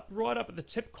right up at the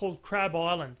tip called Crab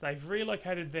Island. They've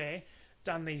relocated there,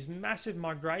 done these massive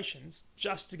migrations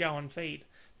just to go and feed.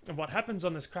 And what happens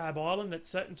on this Crab Island at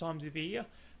certain times of the year,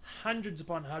 hundreds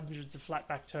upon hundreds of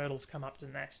flatback turtles come up to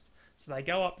nest. So they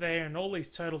go up there and all these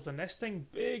turtles are nesting,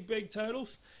 big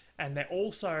turtles, and they're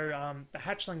also, the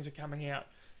hatchlings are coming out.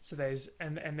 So there's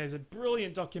a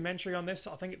brilliant documentary on this.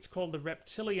 I think it's called The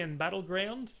Reptilian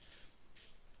Battleground.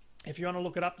 If you want to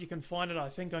look it up, you can find it, I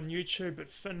think, on YouTube. But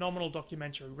phenomenal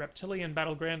documentary, Reptilian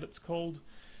Battleground it's called.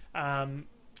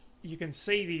 You can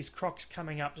see these crocs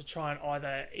coming up to try and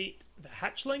either eat the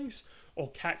hatchlings or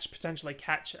potentially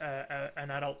catch an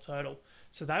adult turtle.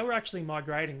 So they were actually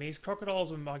migrating. These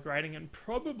crocodiles were migrating and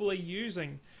probably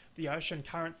using the ocean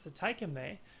currents to take them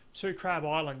there to Crab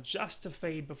Island just to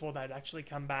feed before they'd actually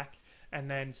come back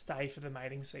and then stay for the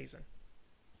mating season.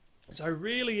 So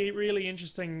really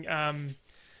interesting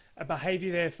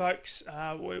behaviour there, folks.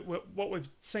 What we've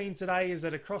seen today is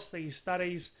that across these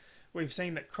studies, we've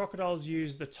seen that crocodiles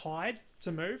use the tide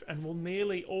to move and will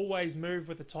nearly always move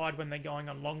with the tide when they're going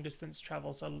on long distance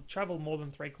travel, so travel more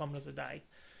than 3 kilometres a day.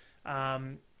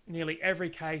 Nearly every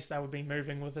case they would be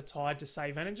moving with the tide to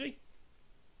save energy.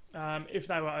 If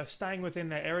they were staying within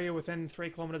their area within 3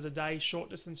 kilometres a day, short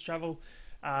distance travel,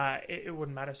 it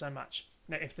wouldn't matter so much.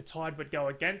 Now, if the tide would go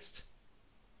against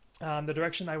the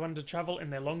direction they wanted to travel in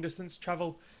their long distance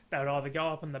travel, they would either go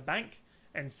up on the bank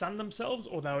and sun themselves,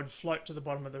 or they would float to the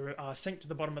bottom of the sink to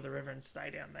the bottom of the river and stay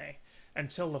down there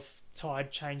until the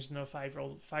tide changed in a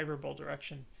favourable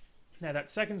direction. Now, that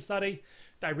second study,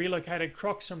 they relocated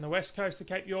crocs from the west coast of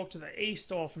Cape York to the east,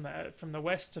 or from the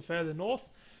west to further north.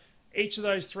 Each of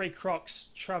those 3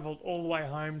 crocs travelled all the way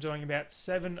home, doing about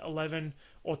 7, 11,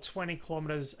 or 20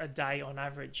 kilometres a day on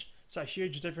average. So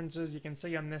huge differences. You can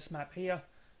see on this map here.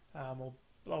 We'll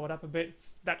blow it up a bit.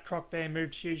 That croc there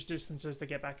moved huge distances to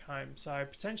get back home. So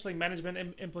potentially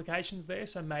management implications there.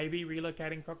 So maybe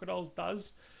relocating crocodiles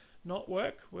does not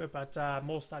work, but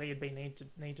more study would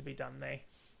need to be done there.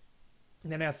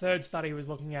 And then our third study was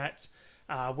looking at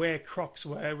where crocs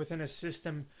were within a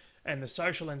system and the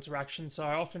social interaction. So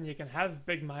often you can have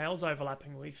big males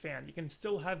overlapping, we've found. You can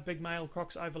still have big male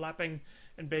crocs overlapping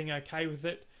and being okay with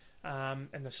it.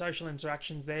 And the social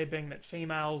interactions there being that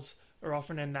females are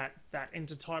often in that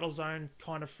intertidal zone,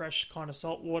 kind of fresh, kind of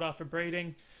salt water for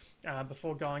breeding,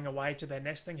 before going away to their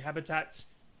nesting habitats.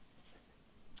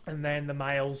 And then the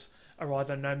males are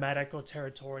either nomadic or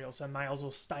territorial. So males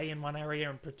will stay in one area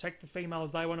and protect the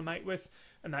females they want to mate with,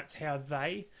 and that's how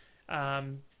they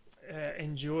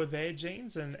endure their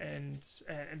genes, and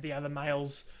the other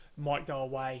males might go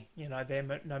away. You know,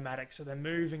 they're nomadic, so they're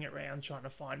moving around trying to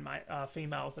find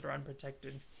females that are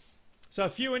unprotected. So a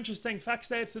few interesting facts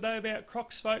there today about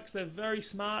crocs, folks. They're very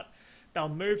smart. They'll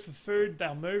move for food,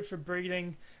 they'll move for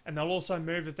breeding, and they'll also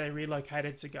move if they're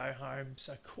relocated to go home.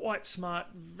 So quite smart,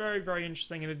 very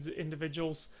interesting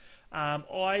individuals.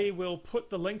 I will put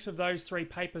the links of those 3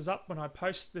 papers up when I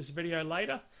post this video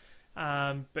later.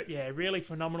 But yeah, really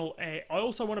phenomenal. I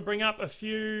also want to bring up a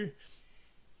few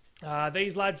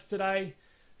these lads today.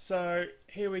 So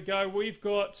here we go. We've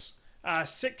got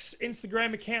 6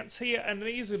 Instagram accounts here, and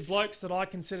these are blokes that I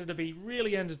consider to be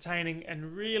really entertaining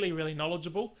and really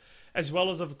knowledgeable, as well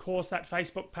as, of course, that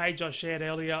Facebook page I shared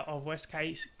earlier of West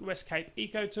Cape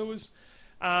Eco Tours.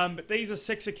 But these are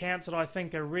 6 accounts that I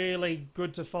think are really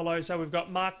good to follow. So we've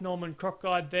got Mark Norman Croc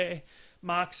Guide there.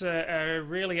 Mark's a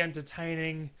really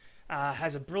entertaining,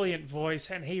 has a brilliant voice,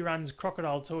 and he runs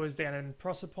crocodile tours down in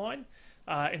Proserpine,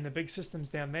 in the big systems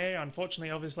down there.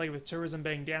 Unfortunately, obviously, with tourism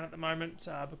being down at the moment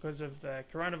because of the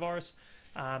coronavirus,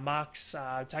 Mark's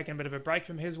taken a bit of a break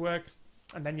from his work.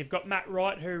 And then you've got Matt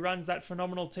Wright, who runs that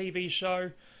phenomenal TV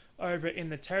show over in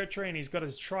the Territory, and he's got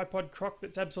his tripod croc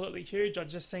that's absolutely huge. I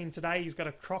just seen today he's got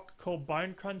a croc called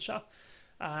Bone Cruncher.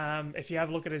 If you have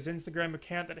a look at his Instagram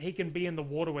account, that he can be in the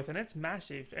water with, and it's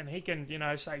massive, and he can, you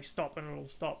know, say stop and it'll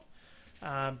stop.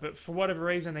 But for whatever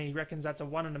reason, he reckons that's a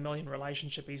 1 in a million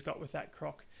relationship he's got with that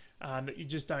croc, that you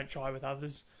just don't try with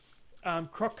others.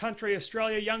 Croc Country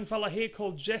Australia, young fella here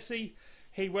called Jesse.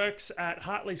 He works at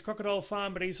Hartley's Crocodile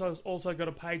Farm, but he's also got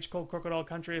a page called Crocodile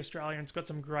Country Australia, and it's got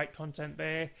some great content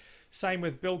there. Same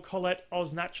with Bill Collett,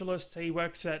 Oz Naturalist. He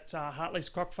works at Hartley's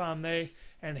Croc Farm there,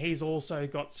 and he's also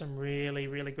got some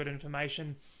really good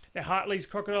information. Now, Hartley's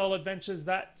Crocodile Adventures,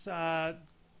 that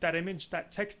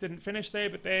text didn't finish there,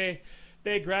 but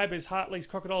their grab is Hartley's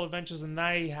Crocodile Adventures, and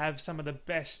they have some of the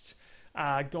best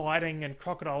guiding and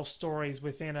crocodile stories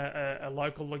within a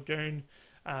local lagoon,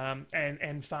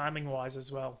 and farming wise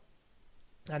as well.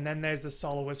 And then there's the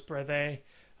Solar Whisperer there,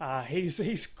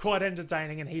 He's quite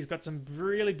entertaining, and he's got some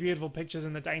really beautiful pictures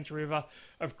in the Daintree River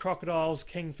of crocodiles,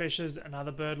 kingfishers, and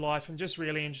other bird life, and just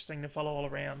really interesting to follow all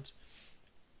around.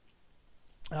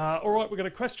 All right, we've got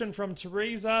a question from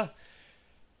Teresa.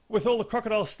 With all the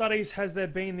crocodile studies, has there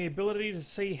been the ability to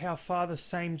see how far the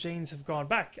same genes have gone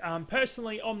back?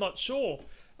 Personally, I'm not sure.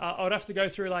 I would have to go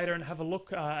through later and have a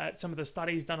look at some of the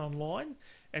studies done online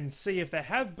and see if they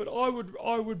have, but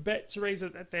I would bet, Teresa,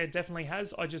 that there definitely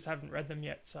has. I just haven't read them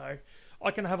yet, so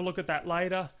I can have a look at that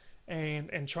later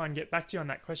and try and get back to you on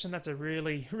that question. That's a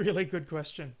really, really good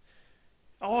question.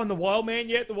 Oh, and the wild man,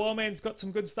 yeah, the wild man's got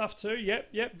some good stuff too.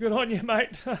 Yep, good on you,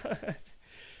 mate.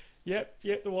 Yep,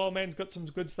 the wild man's got some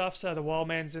good stuff, so the wild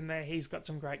man's in there. He's got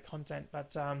some great content,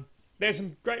 but there's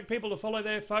some great people to follow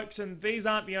there, folks, and these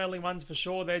aren't the only ones for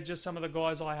sure. They're just some of the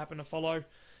guys I happen to follow.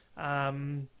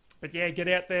 But yeah, get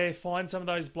out there, find some of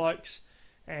those blokes,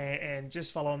 and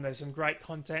just follow them. There's some great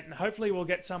content, and hopefully we'll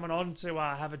get someone on to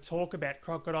have a talk about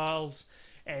crocodiles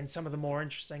and some of the more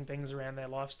interesting things around their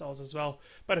lifestyles as well.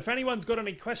 But if anyone's got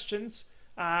any questions,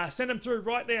 send them through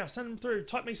right now. Send them through.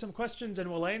 Type me some questions and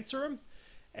we'll answer them.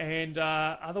 And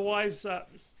otherwise,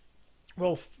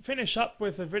 we'll finish up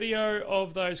with a video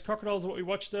of those crocodiles that we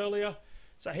watched earlier.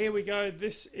 So here we go.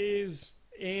 This is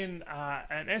in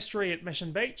an estuary at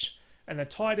Mission Beach, and the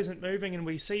tide isn't moving, and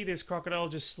we see this crocodile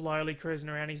just slowly cruising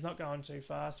around. He's not going too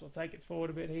fast. We'll take it forward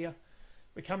a bit here.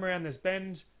 We come around this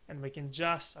bend, and we can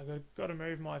just... I've got to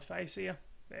move my face here.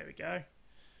 There we go.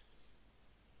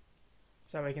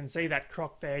 So we can see that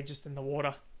croc there just in the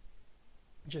water,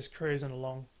 just cruising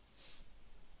along.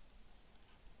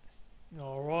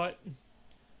 All right,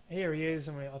 here he is,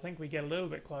 and I think we get a little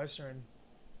bit closer and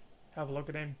have a look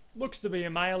at him. Looks to be a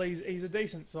male. He's a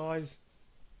decent size,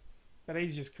 but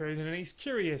he's just cruising, and he's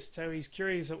curious too. He's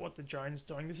curious at what the drone's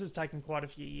doing. This has taken quite a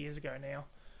few years ago now.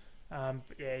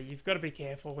 But yeah, you've got to be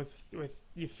careful with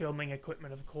your filming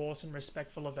equipment, of course, and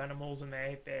respectful of animals and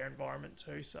their environment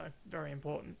too. So very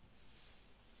important.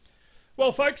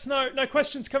 Well, folks, no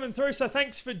questions coming through, so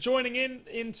thanks for joining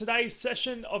in today's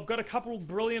session. I've got a couple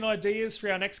brilliant ideas for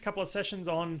our next couple of sessions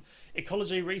on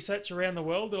ecology research around the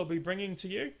world that I'll be bringing to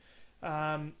you.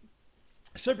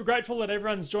 Super grateful that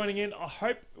everyone's joining in. I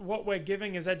hope what we're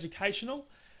giving is educational.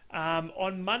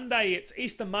 On Monday, it's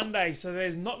Easter Monday, so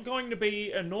there's not going to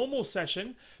be a normal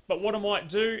session, but what I might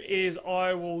do is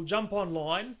I will jump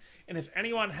online, and if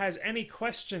anyone has any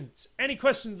questions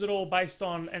at all based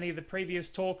on any of the previous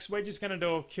talks, we're just going to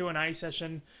do a Q&A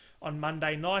session on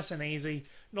Monday, nice and easy,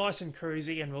 nice and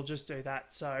cruisy, and we'll just do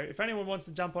that. So if anyone wants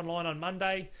to jump online on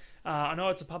Monday, I know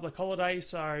it's a public holiday,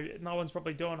 so no one's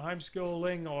probably doing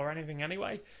homeschooling or anything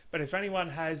anyway, but if anyone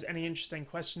has any interesting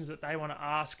questions that they want to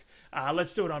ask,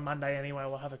 let's do it on Monday anyway.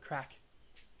 We'll have a crack.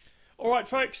 All right,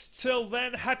 folks, till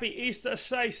then, happy Easter,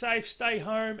 stay safe, stay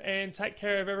home, and take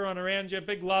care of everyone around you.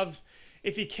 Big love.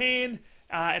 If you can,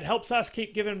 it helps us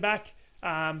keep giving back.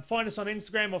 Find us on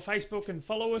Instagram or Facebook and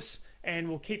follow us, and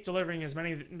we'll keep delivering as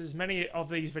many of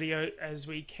these videos as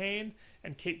we can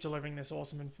and keep delivering this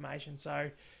awesome information.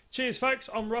 So cheers, folks.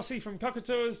 I'm Rossi from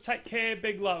Cockatoos. Take care.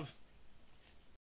 Big love.